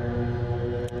 Anyway,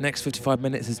 next 55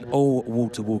 minutes is an all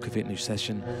wall-to-wall Kvitnu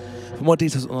session. For more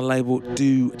details on the label,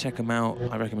 do check them out.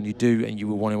 I recommend you do, and you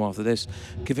will want them after this.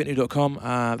 Kvitnu.com.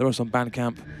 They're also on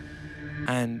Bandcamp.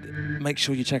 And make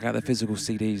sure you check out their physical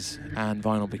CDs and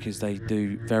vinyl because they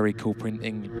do very cool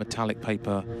printing, metallic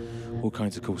paper, all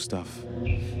kinds of cool stuff.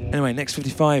 Anyway, next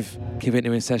 55,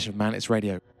 Kvitnu in session, Mantis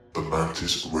Radio. The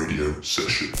Mantis Radio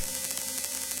Session.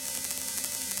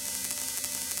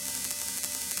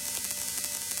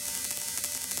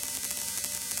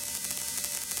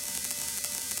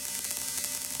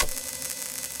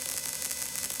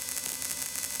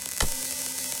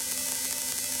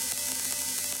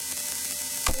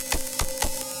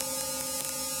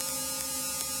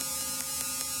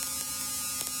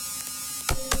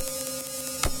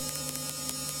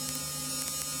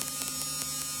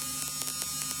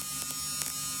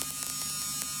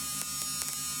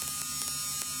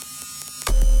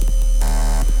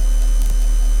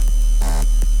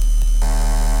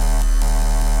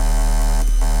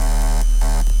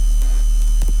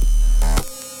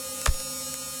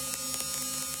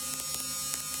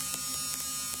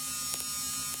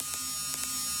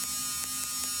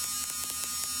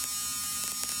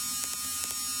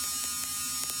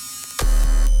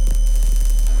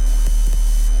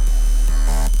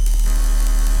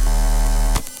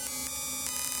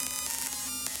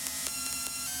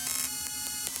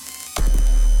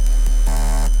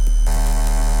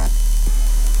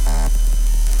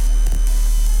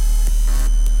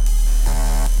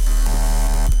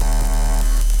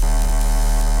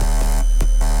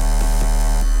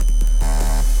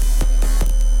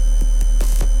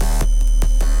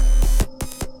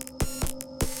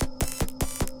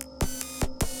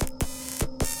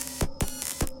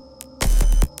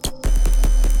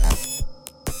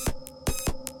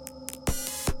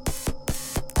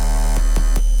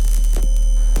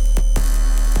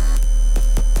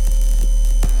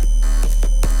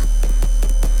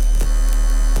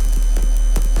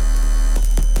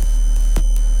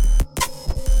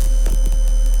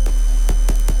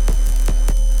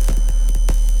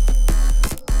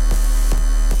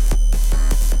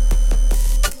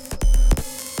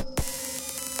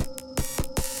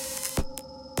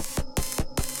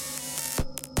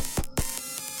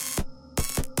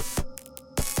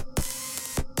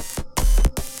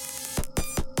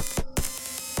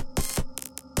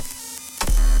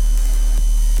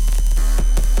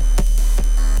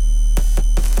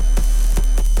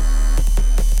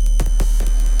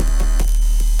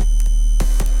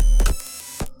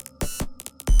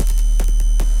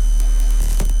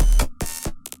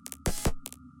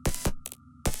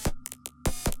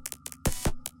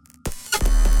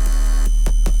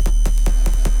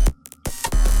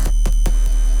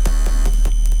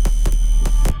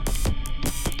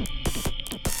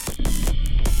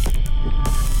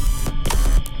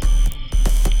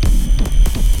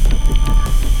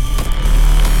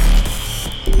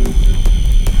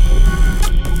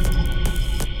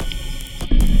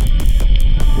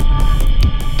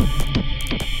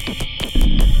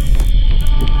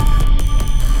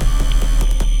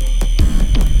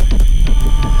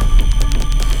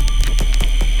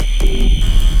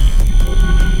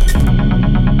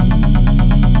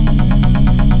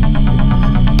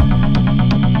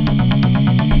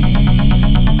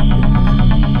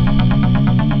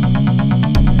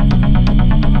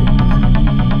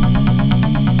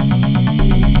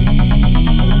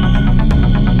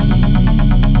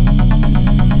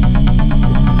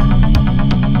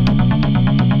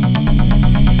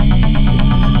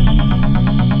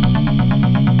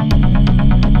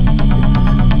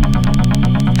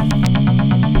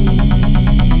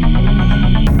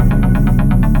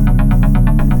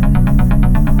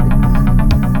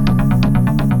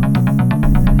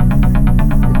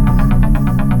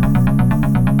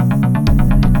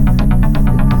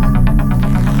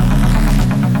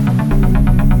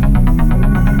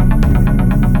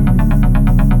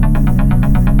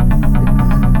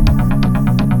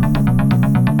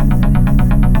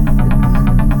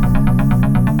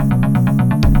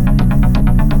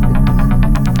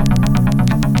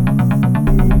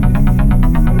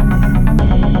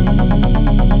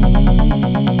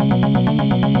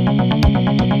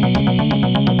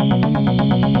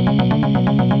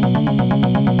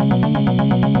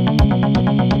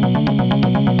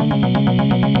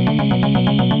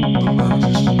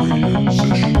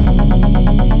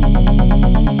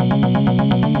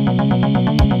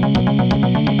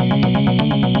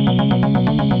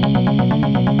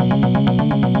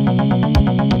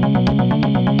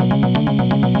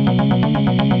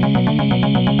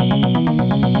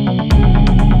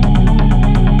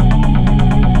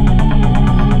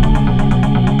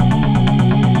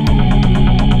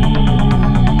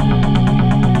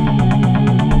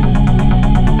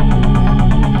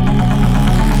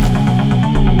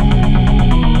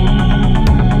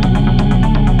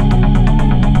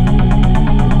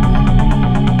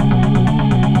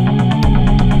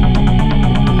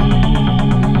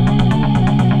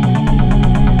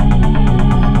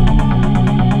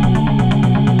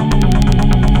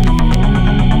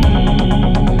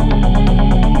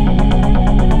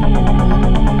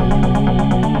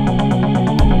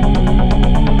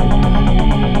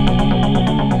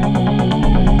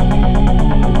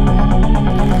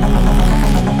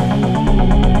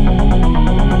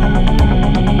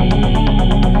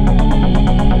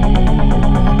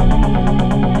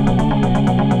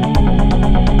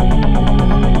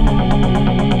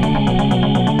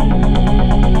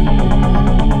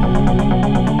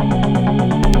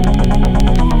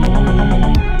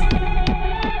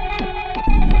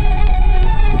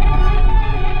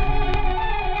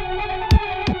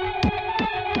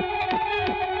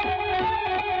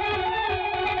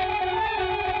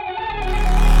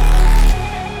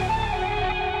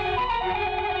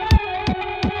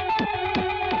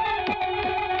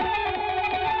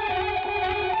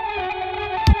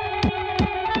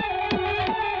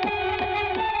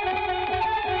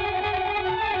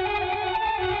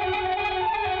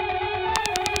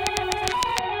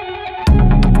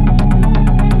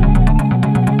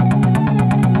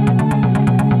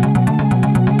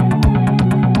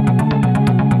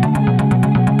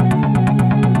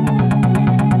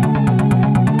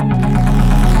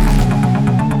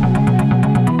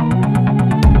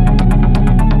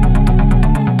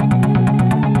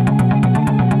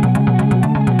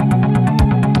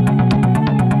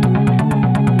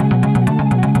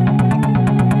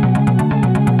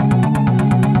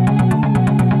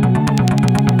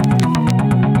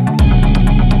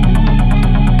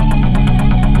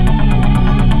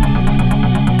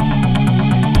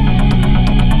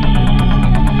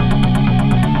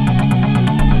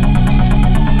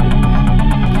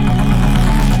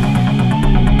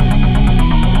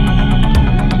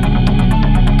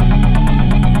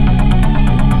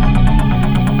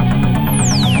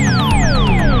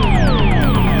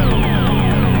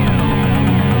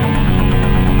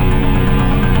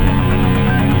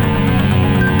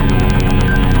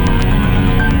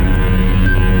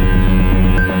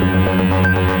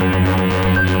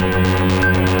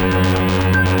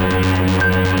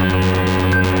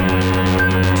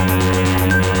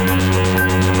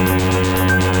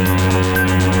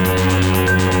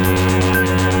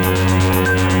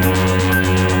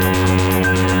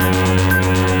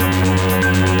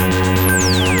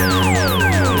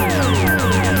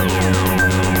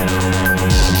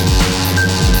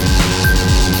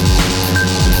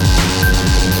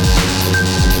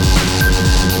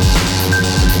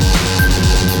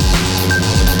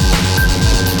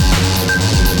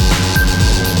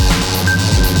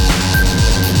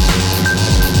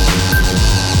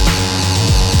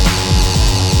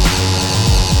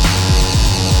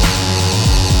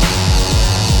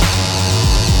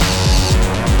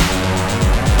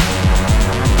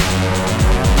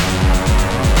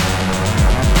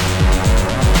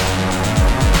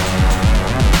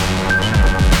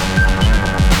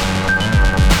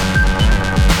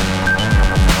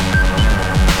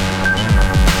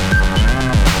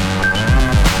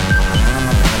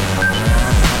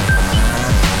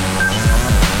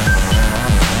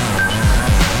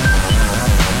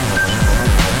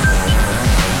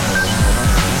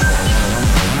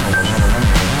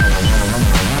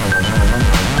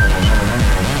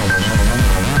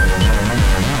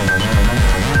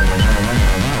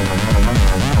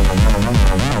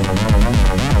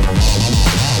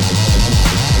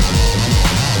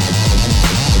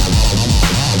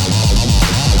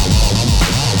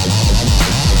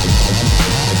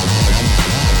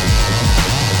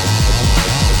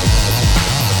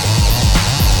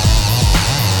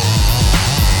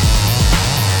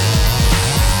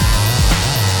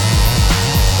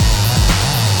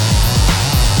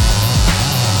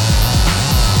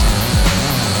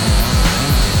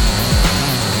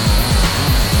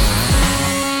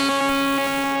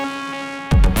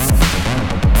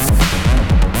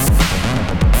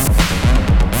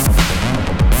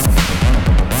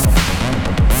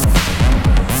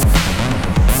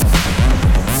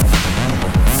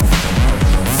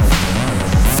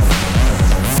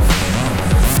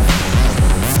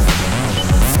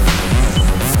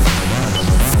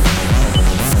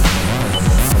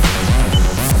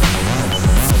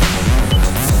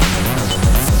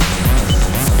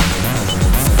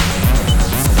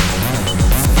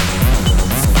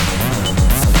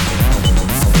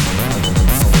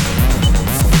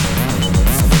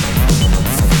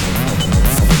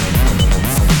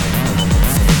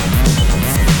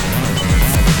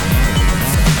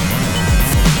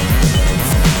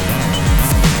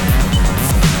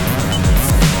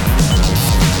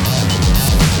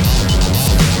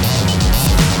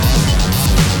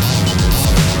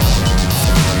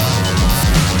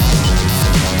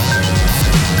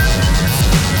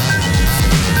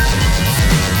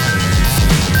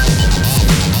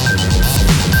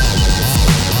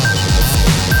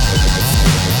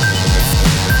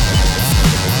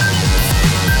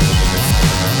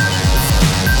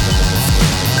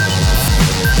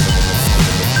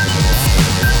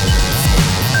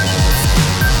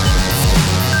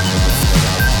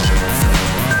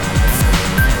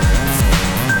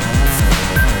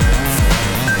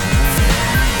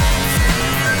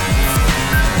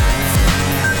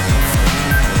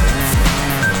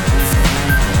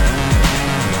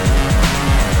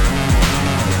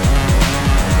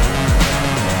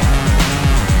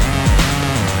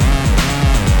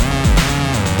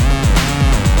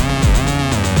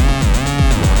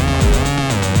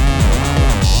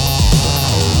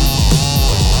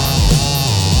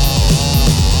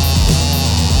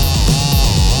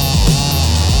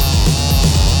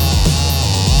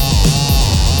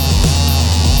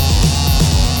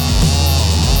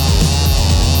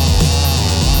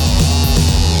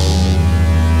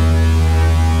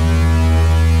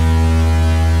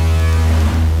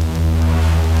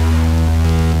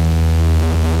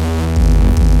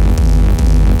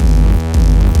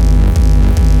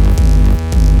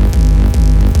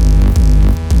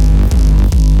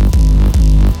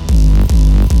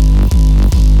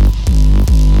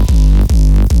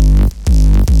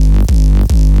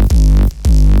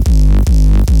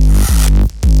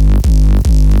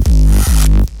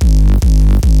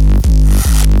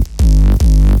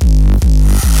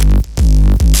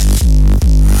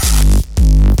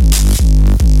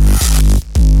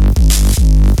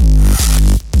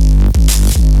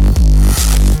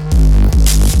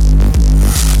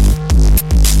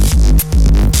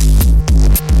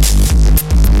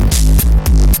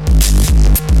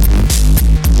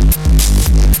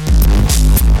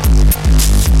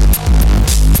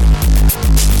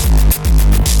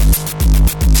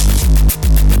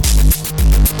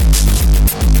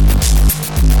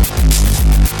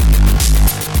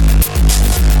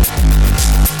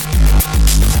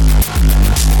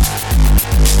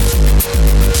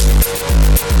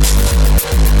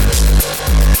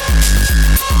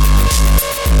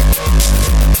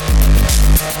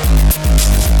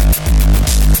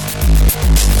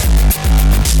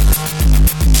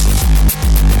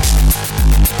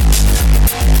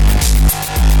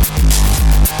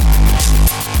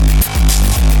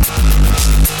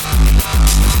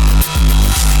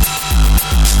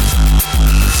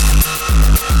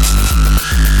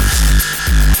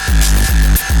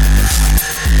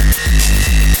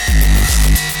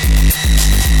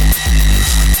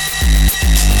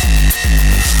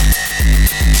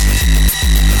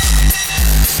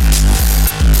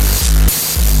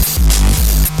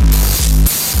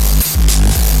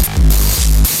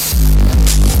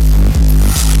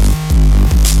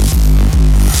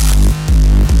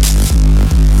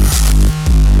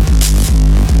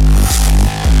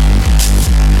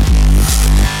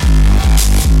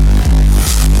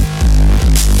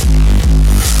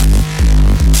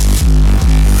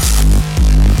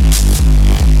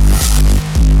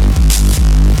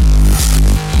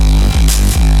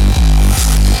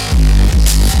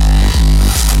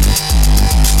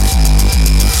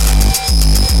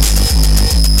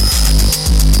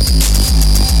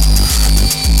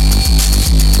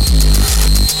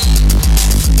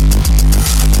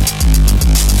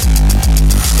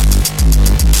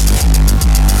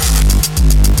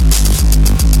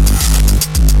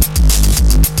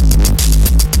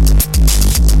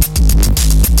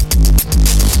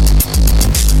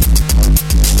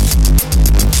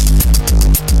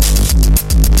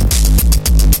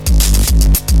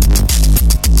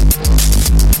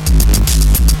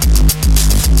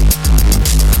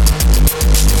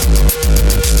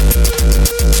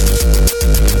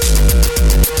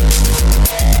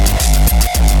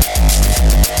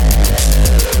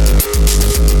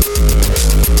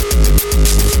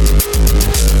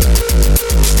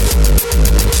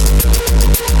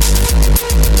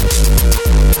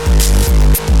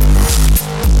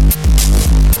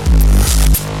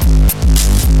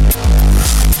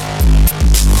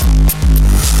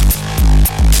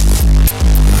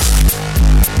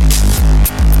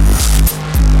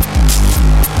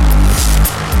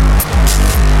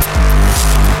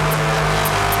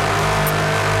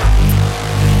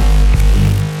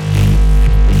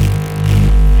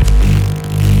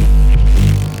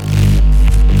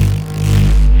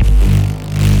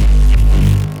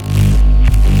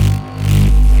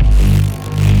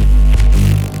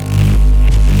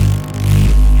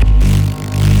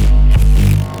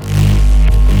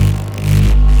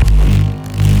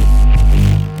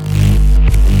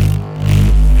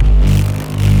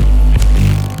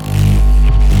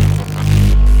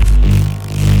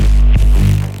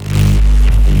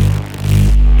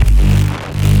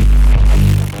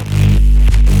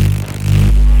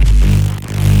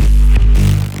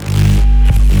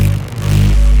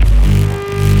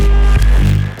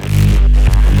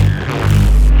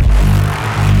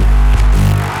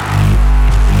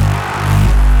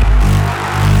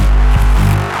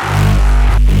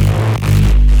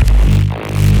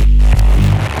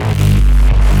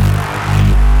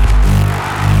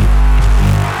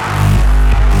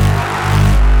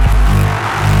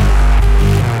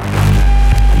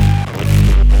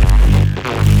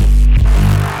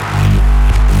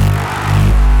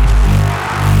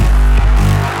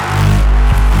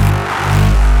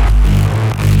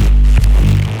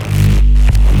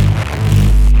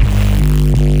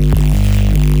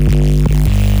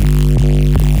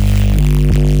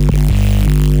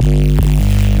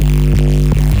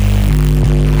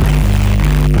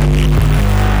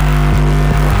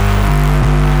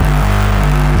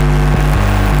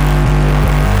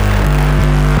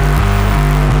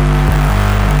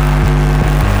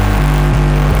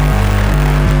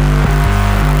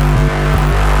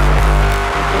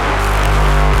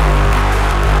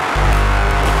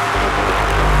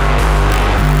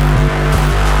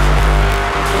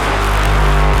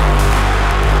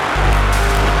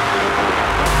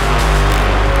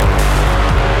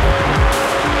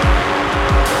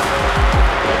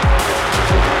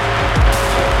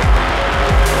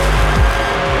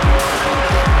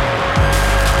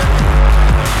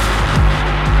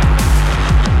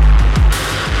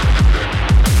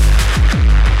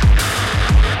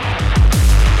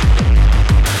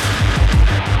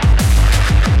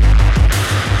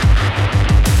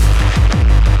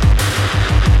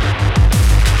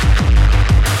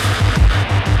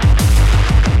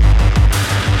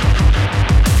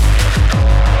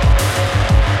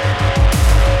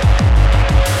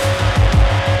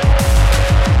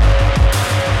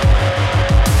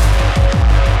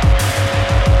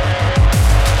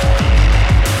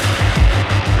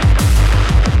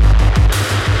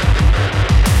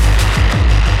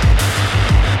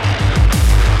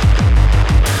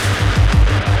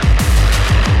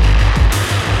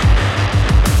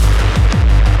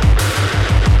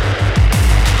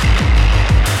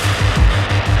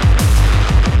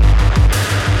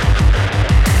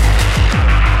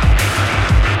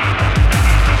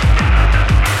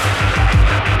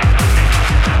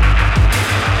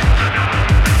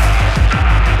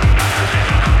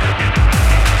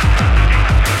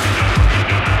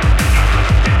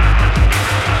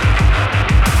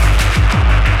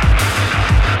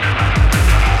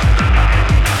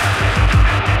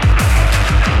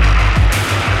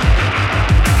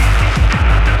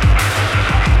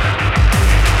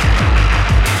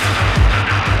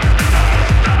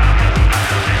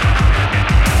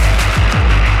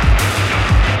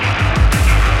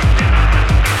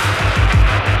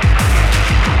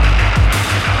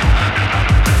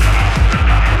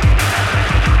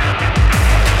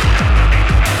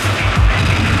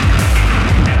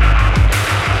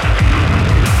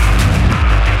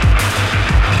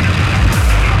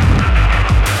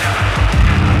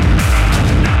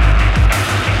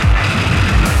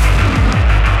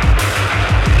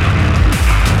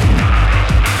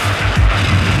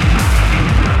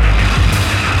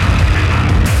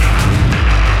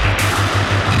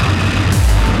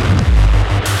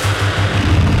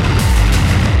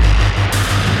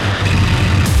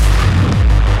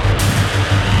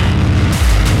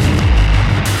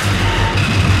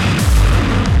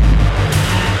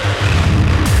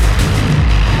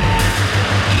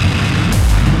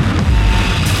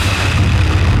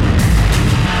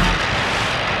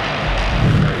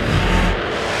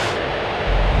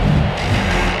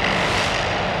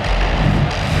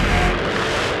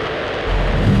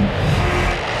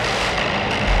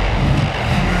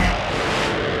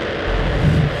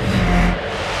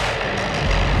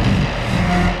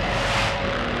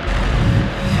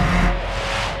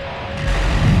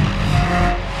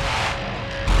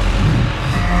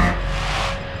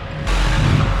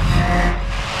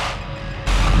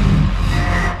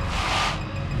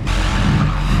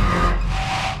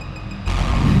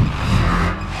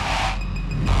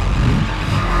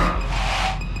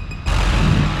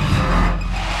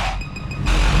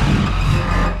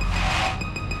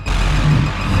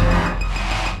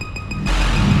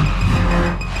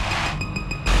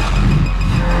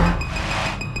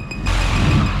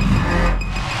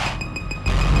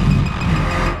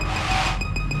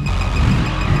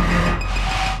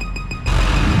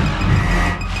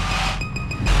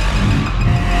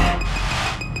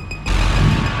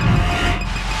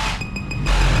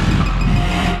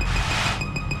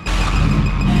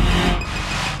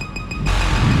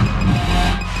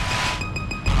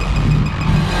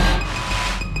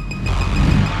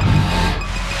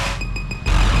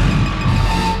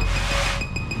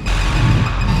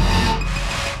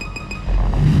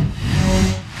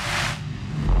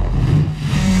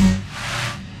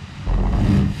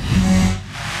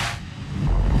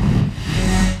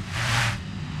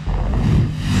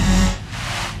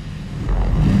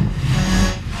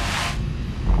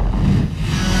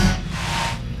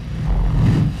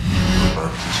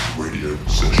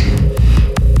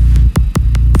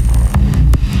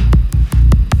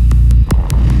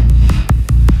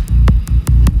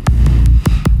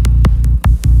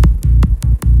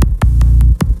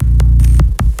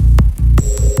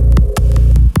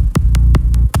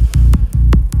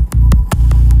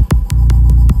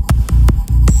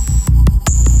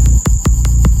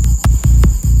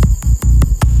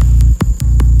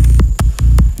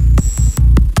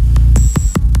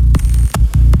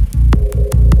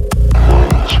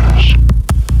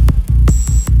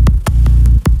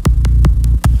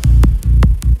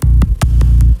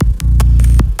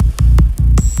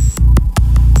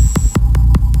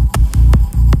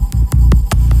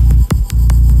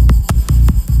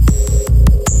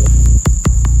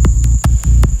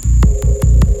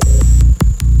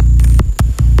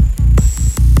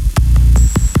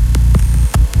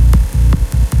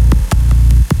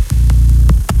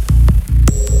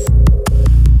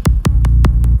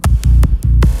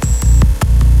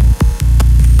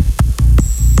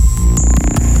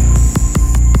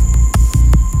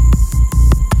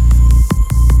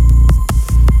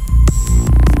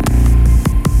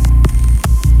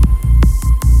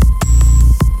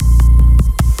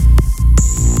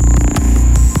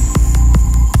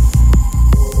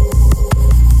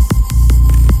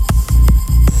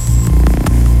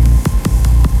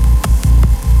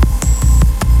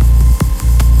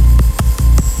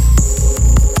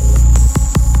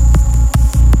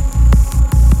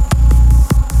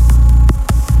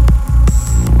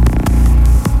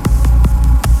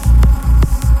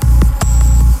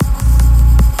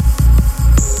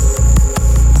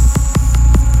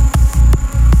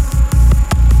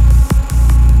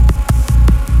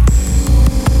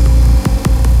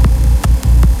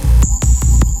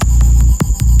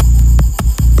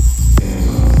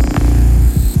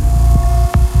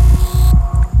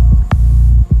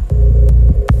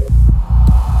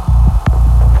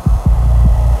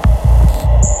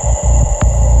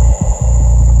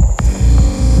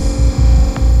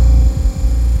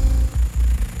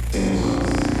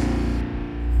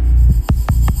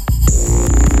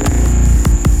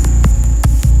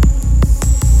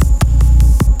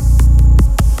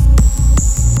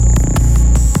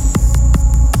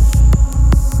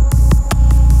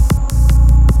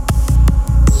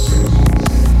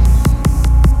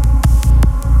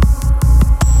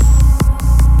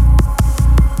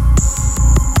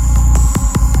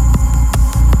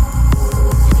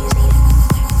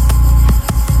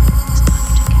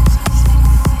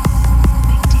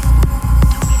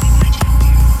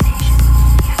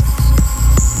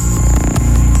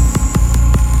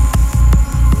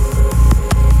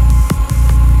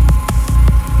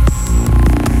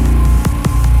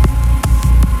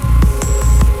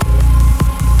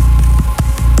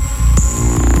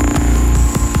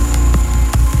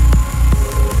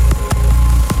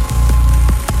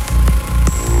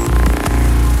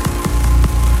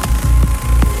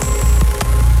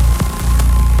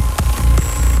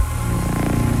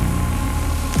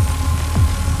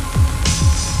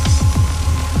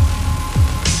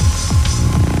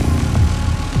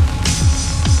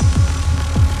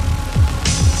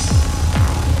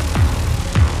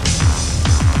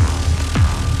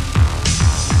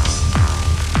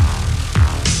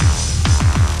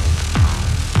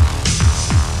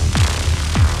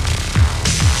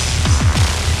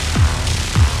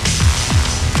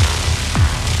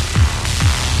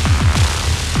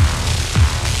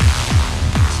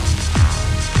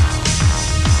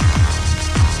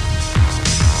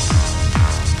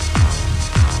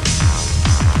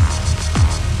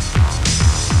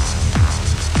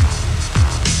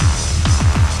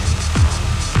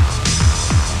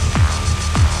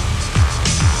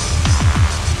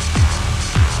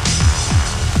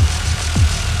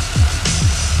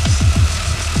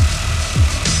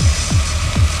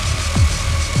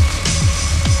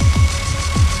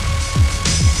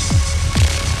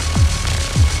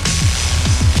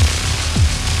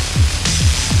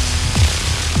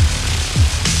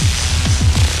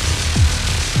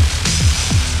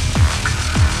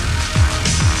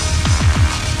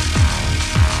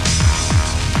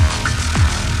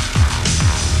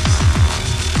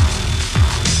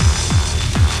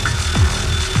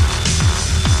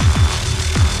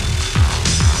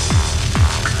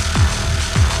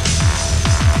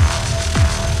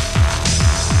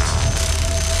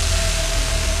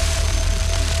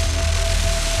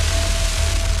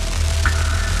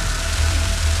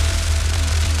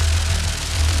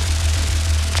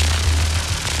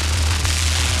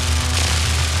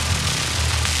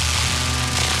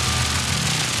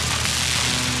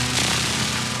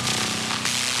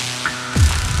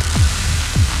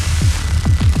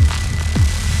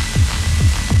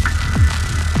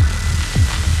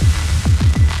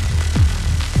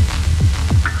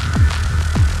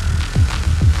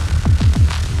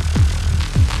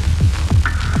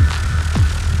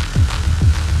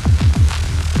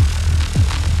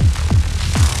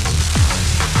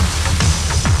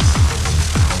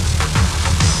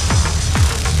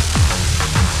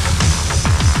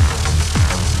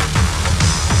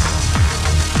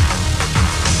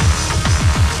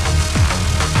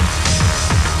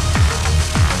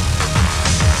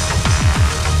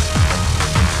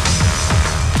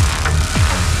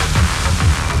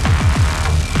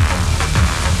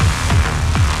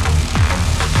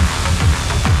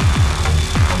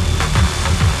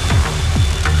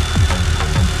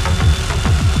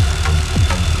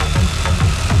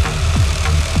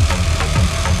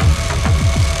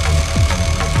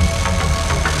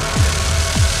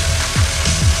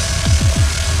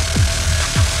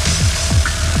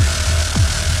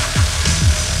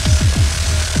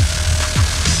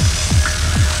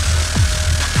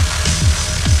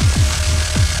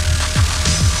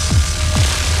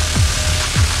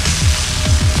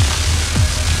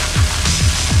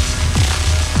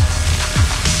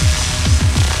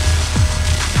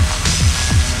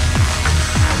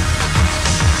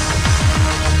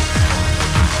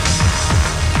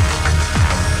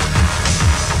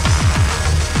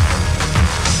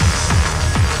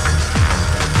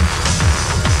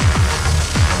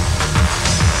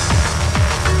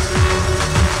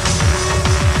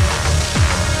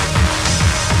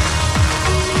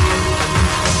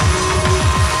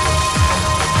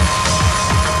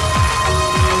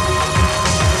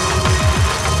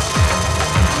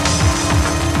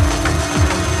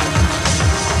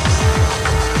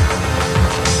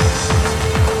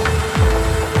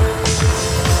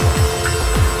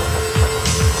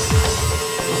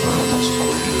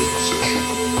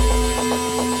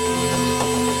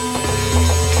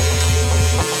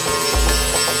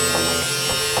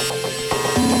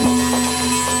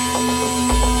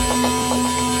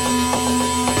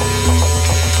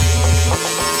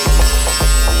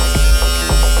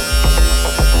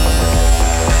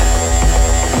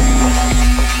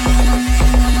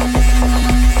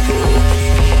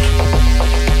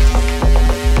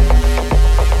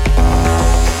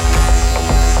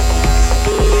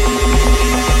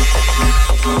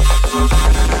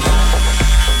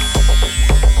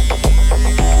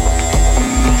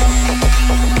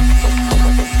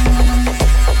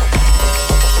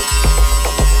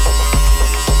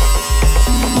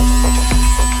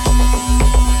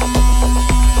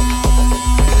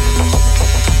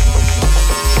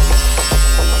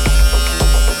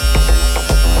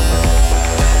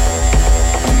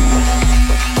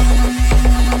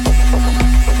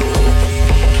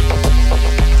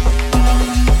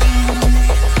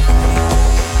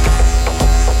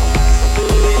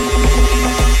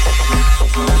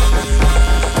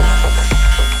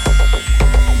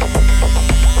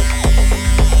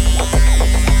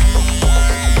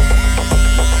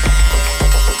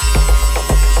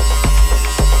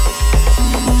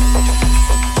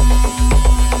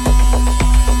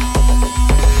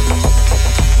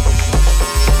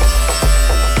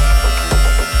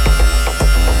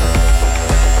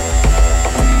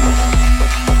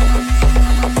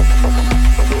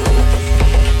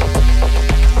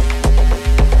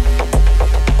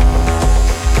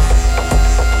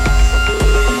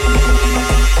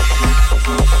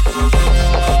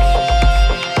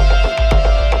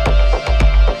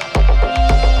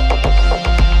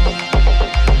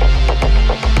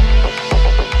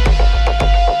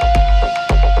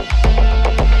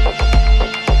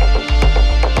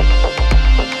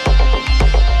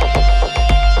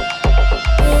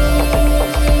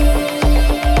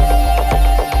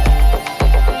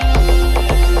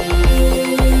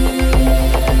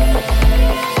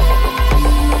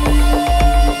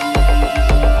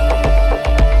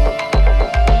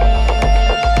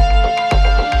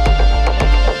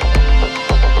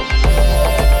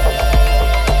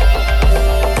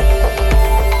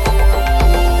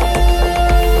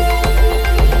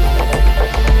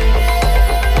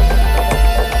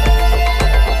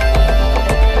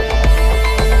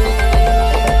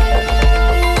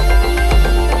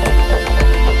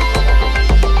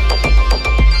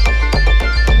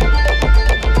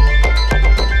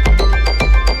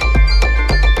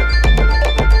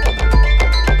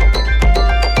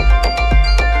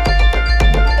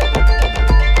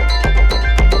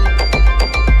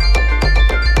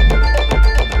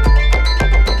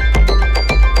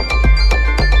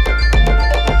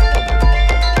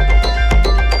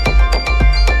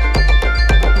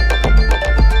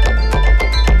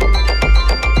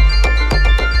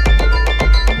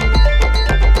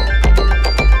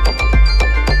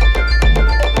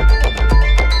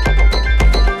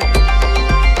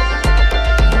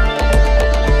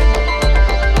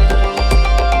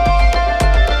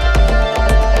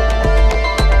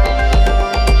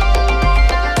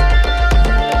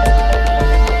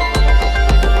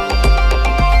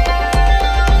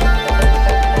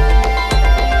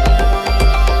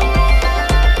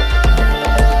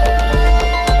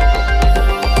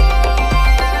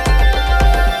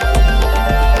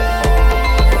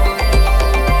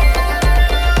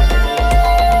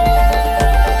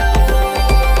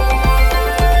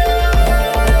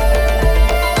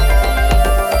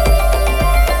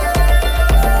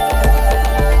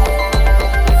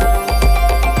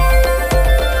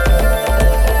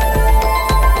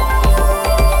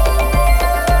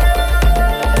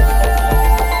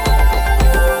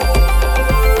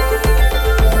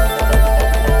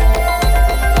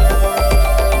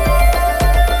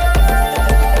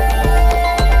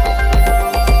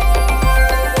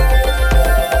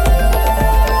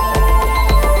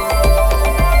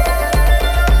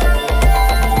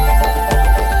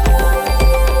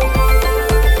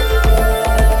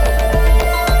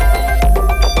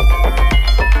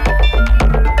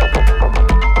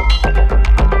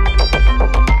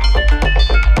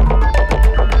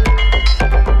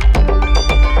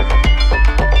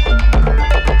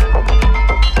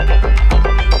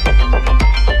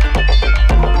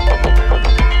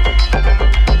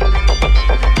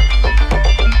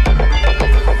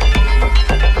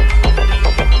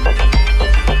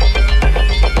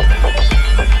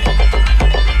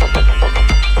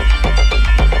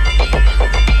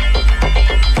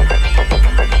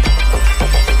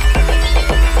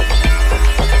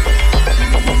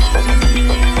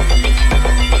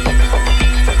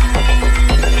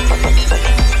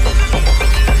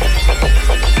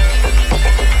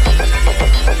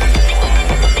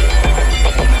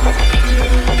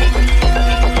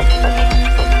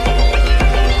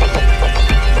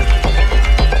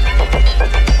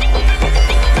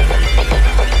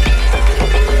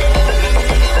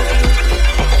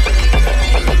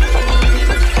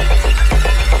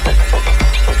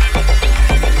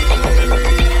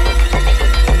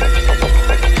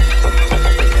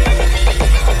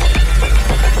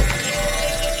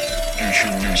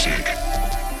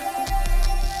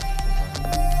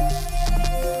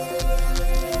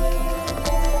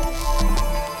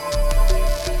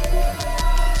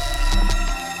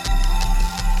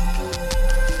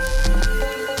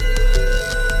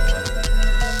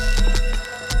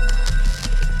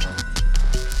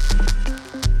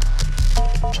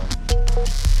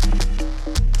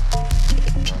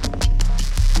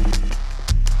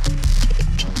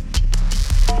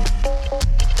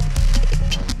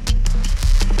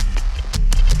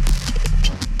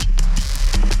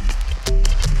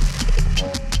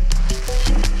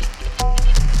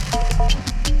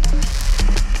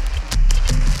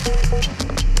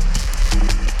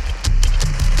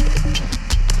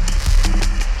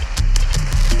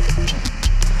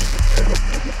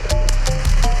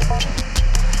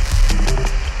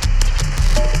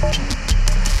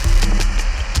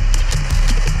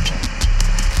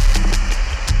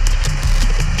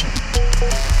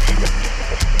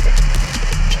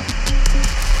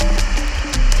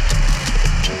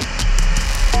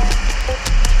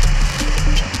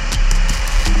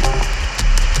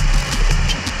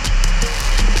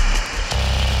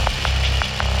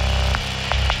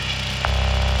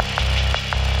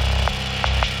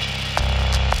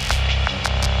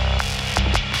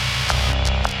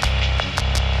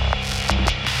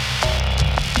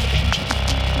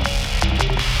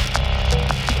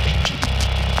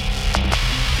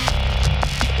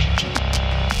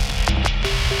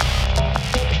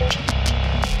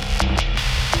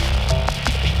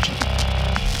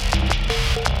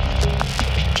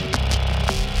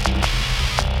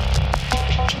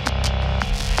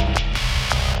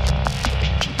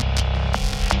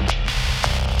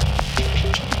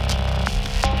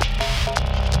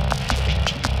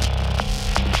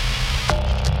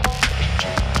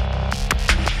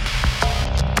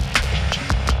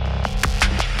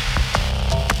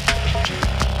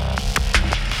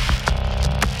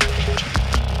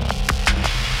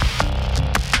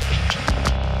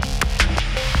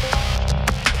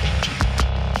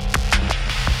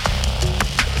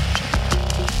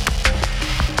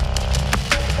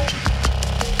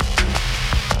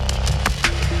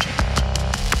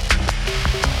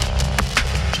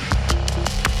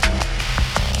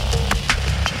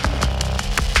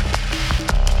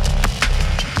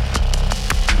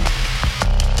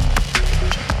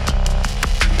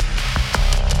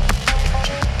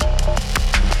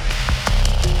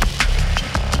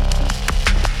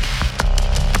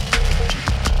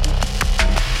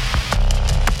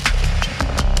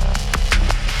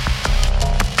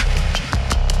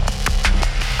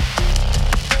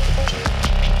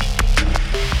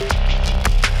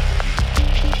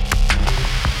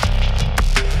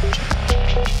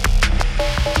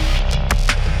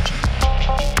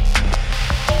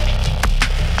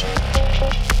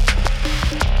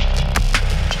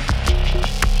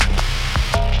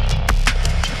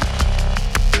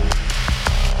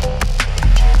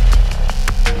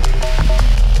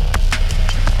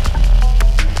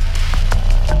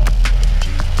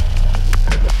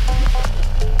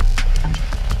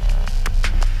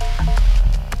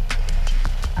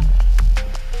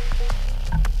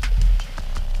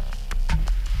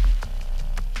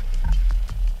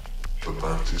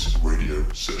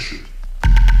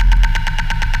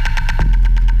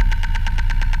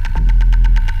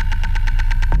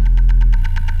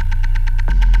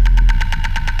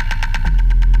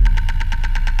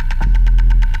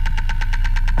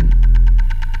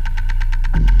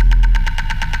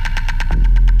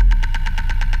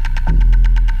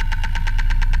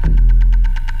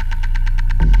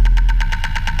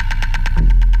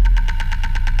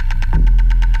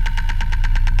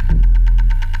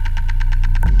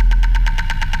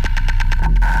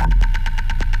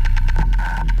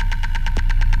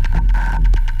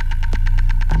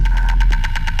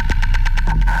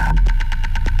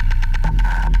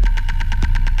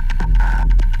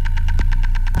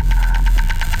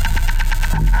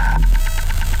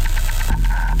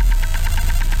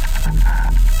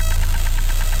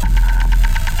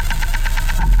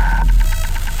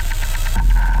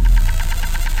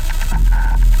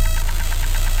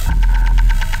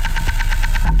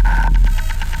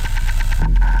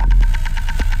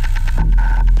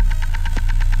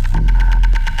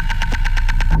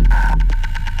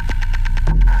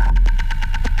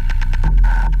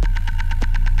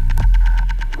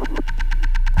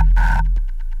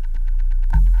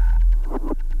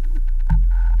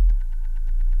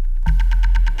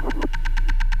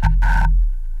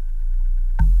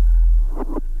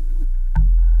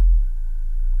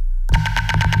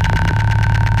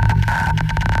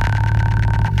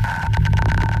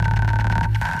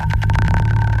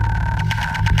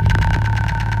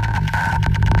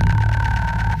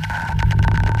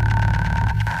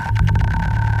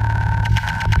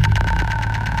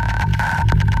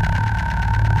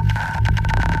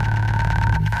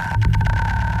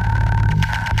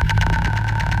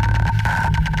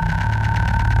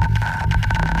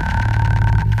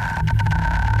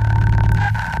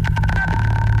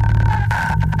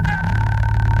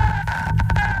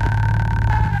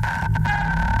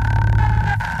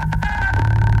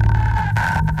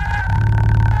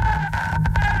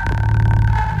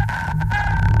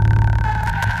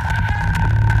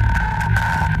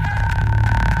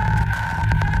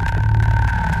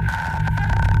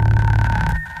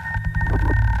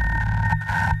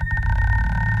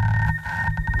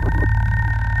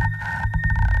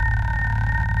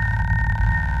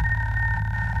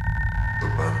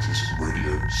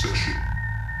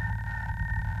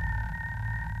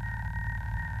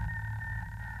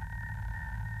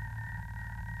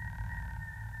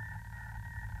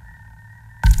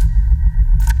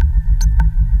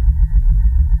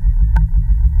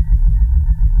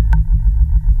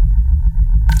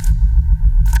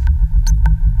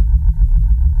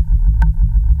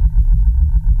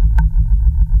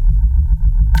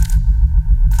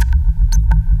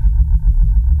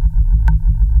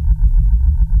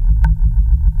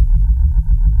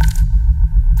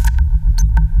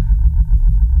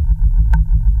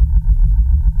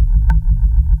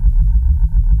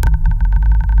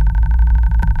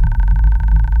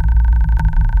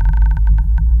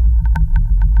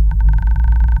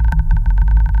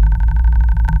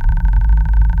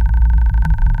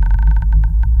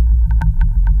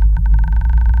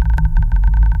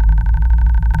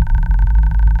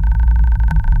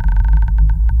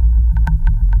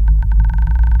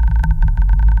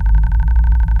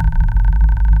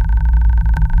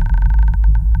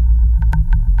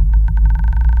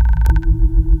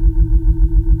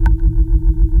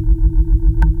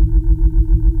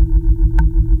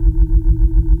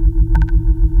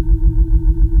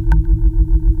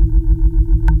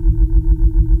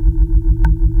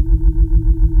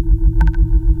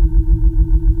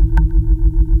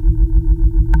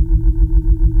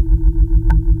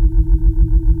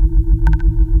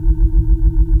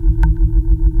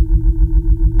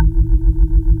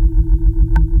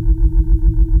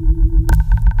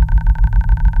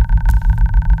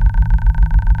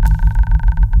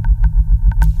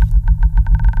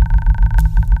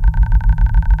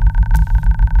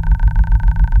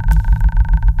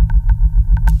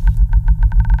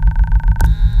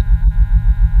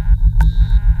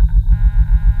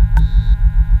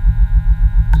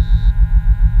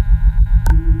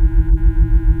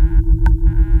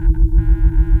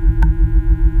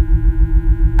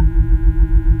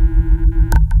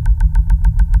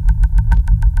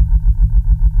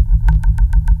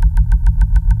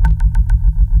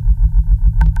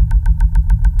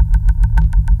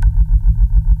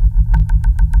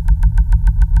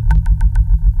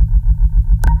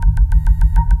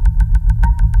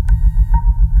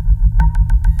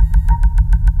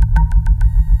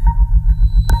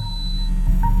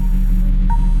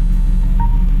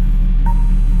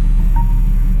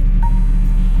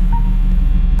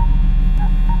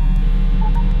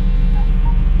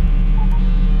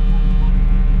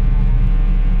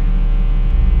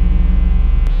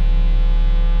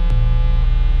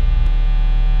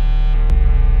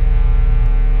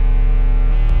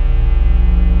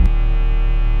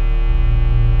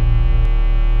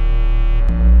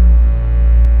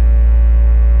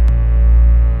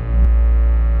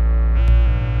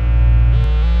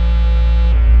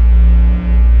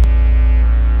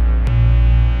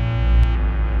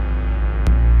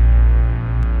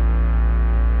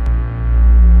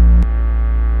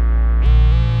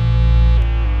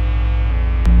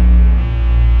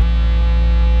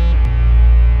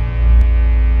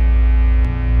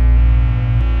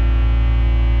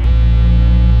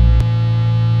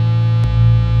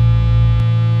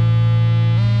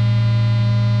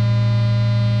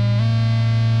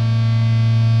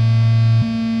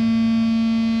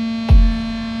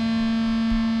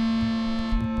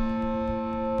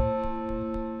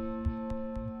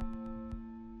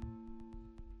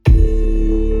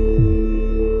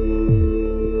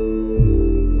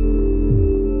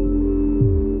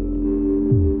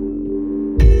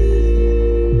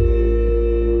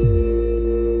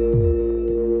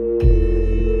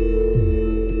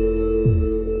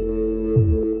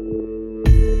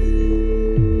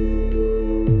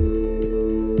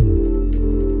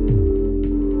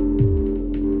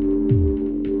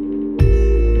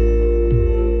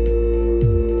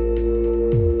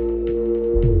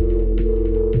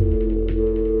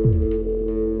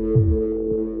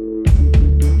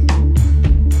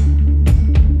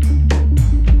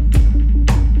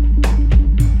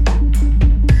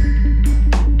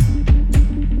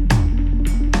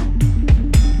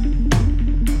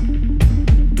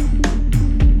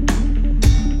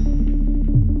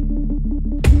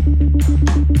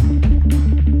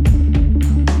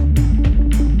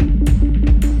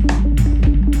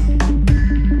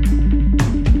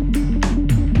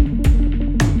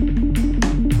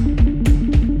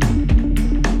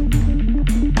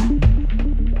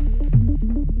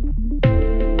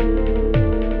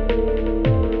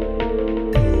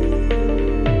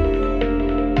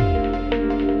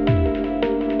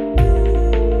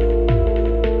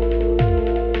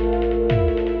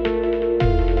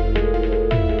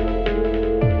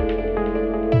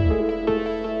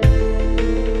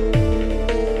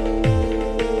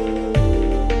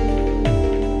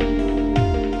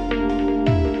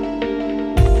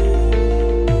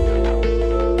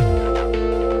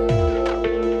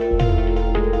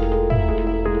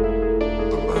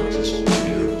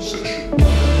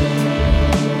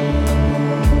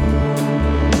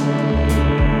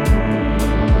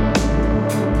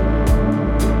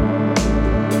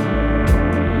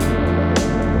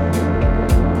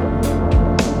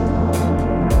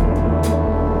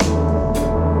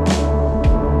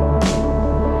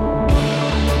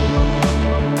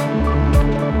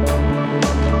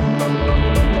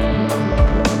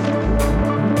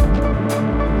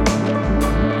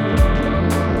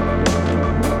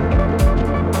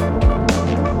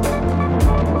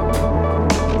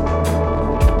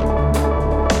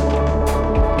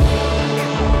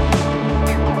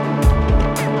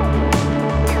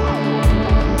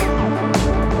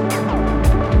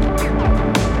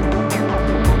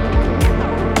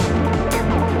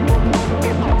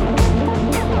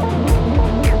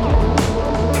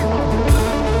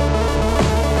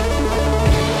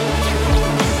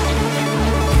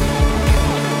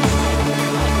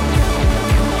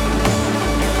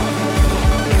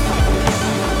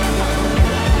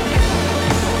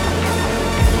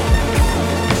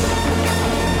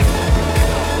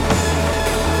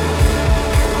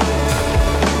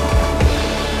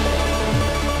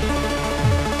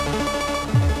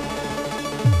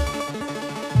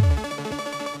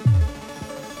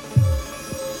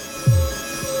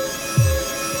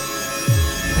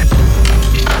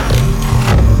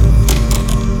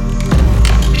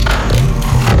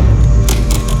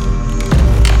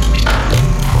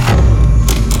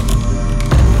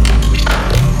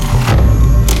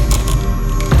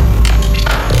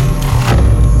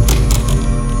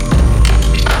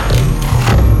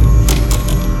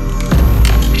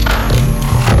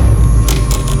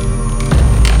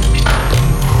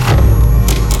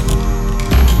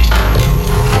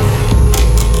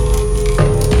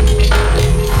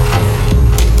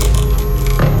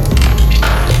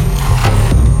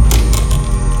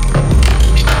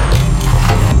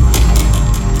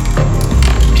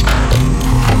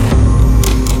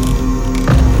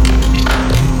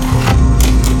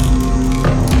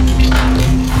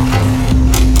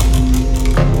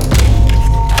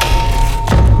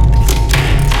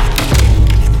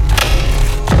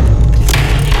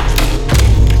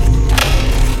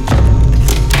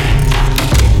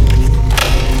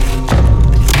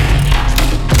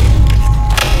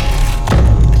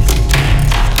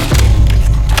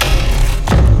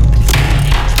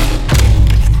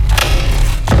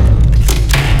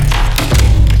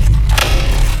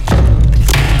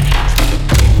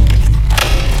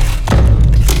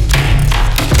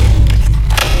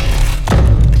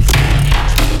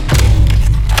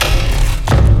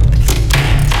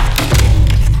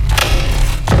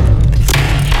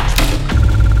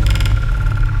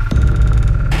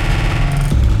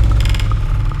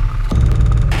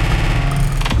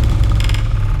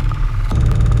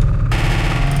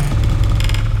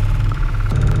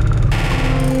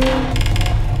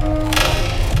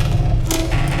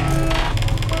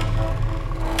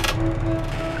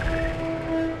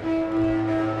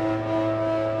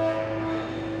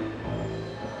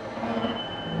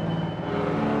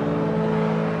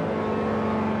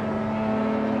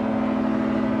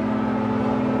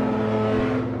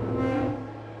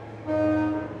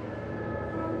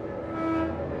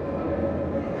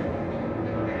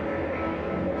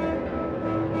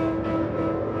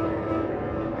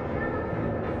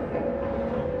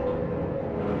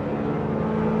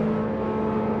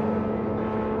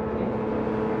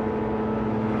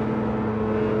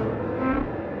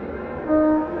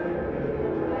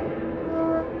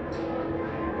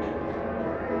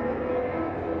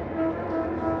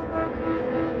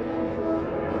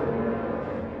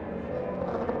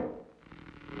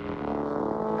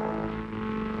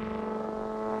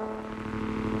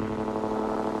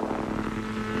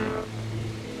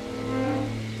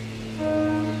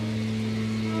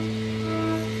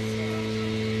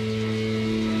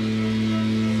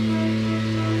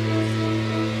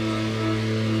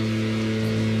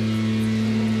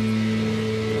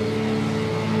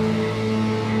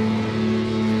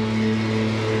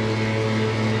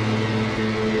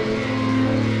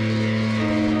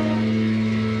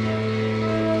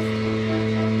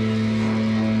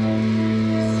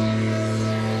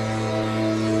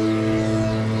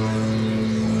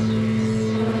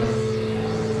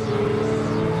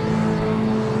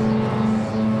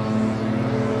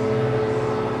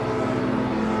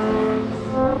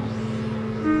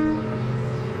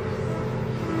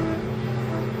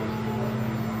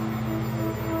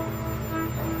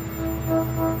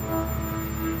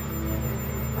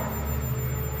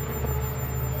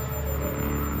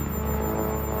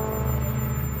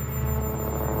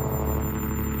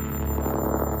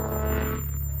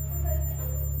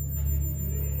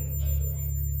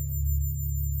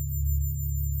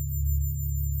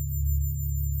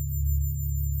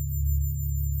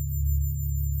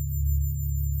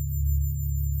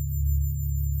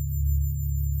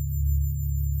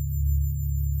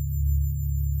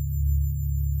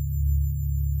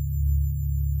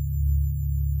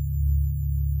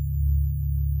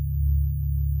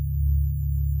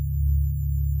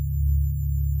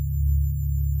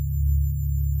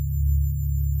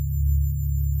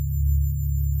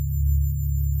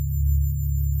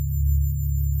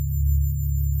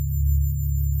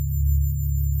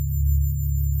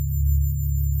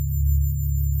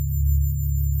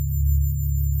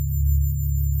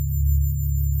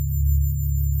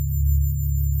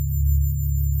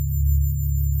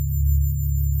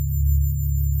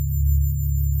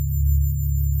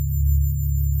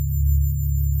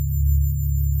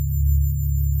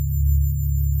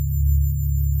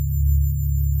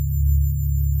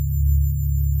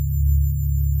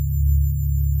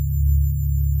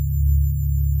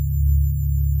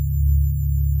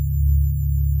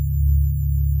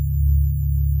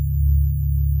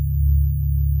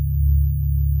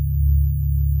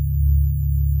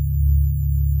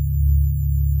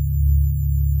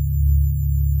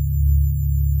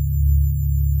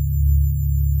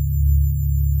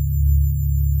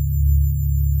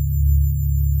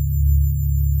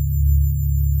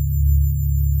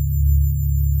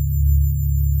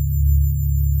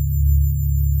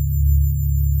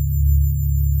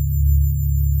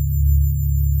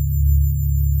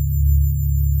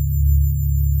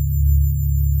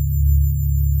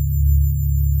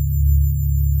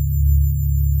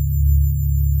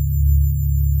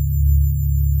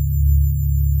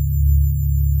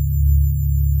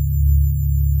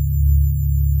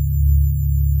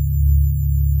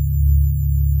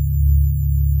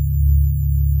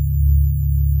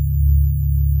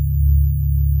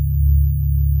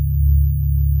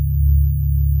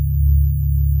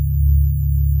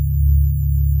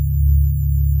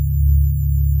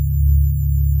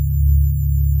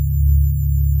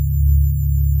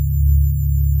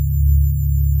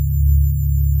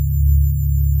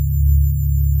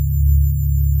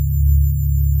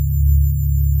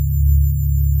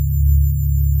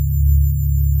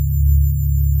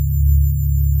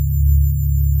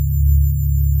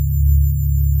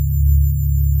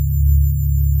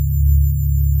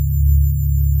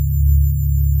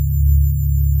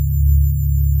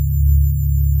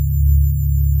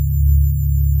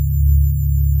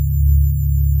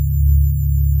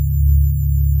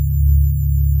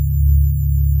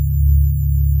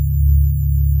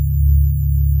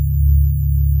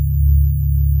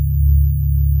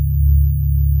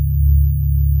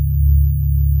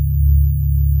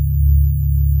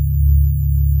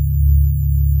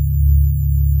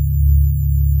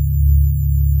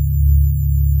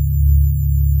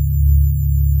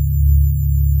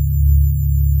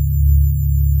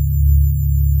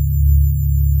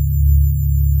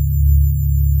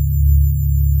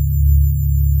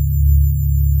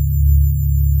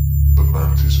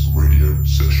 Mantis radio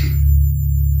session.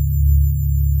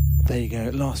 There you go,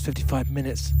 last 55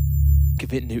 minutes,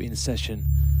 Kvitnu in session.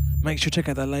 Make sure to check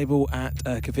out their label at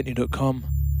kvitnu.com.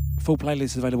 Full playlist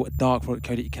is available at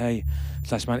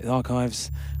dark.co.uk/Mantis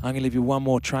Archives. I'm going to leave you one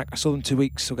more track. I saw them 2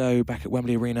 weeks ago back at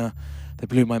Wembley Arena. They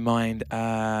blew my mind.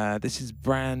 This is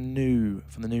brand new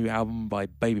from the new album by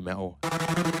Baby Metal.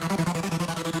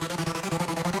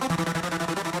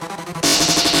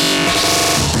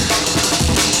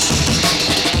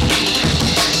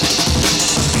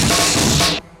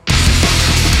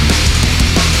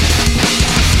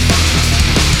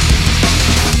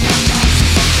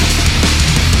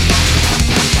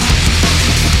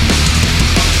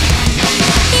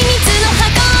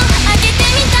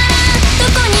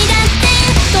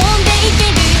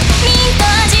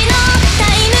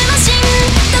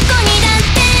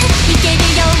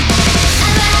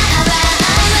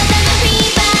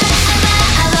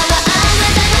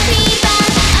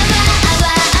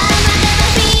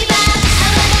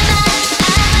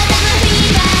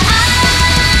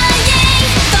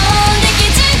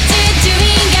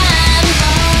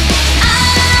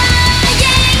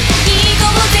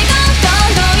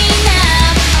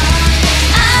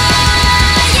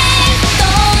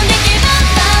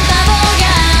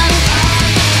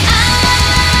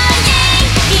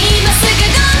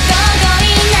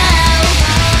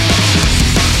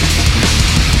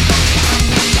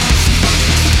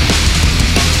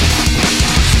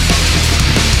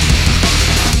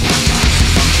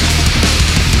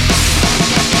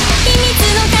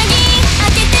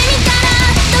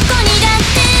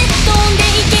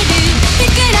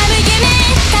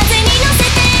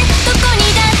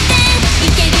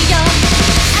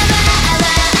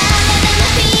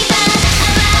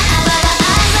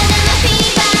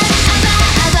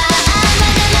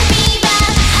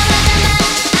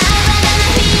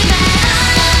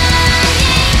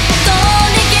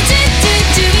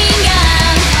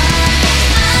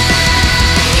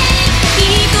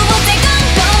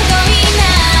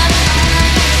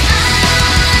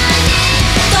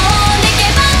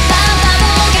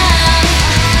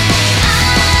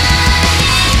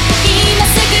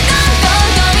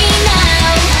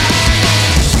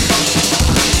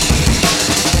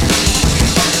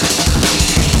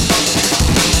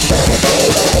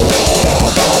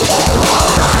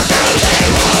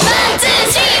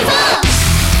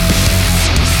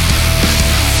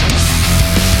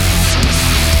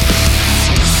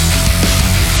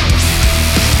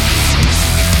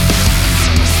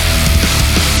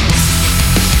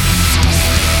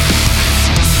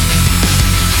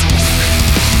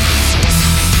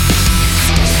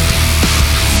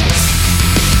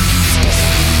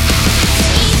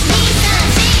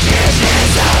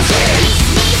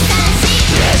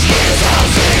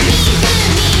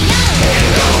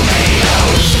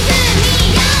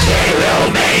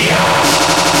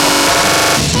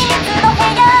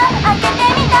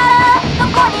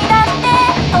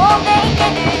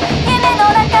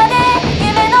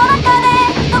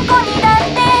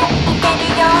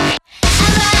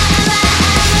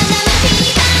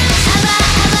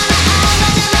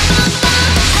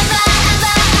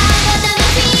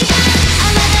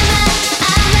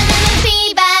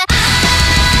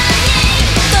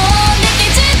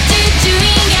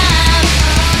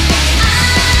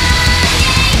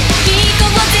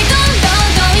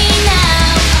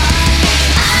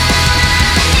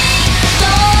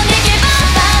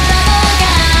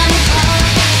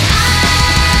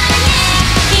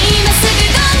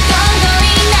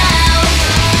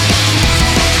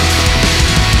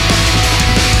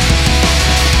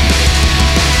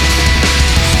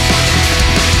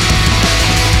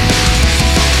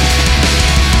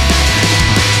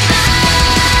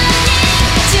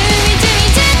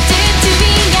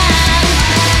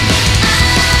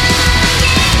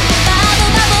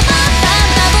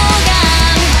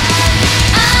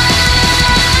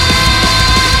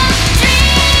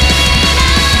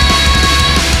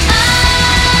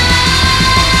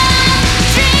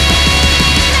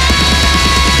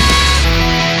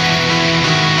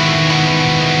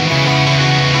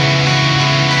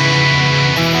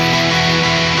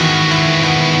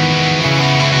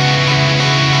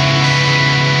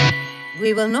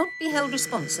 We will not be held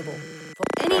responsible for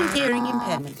any hearing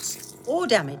impairments or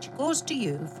damage caused to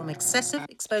you from excessive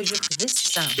exposure to this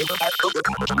sound.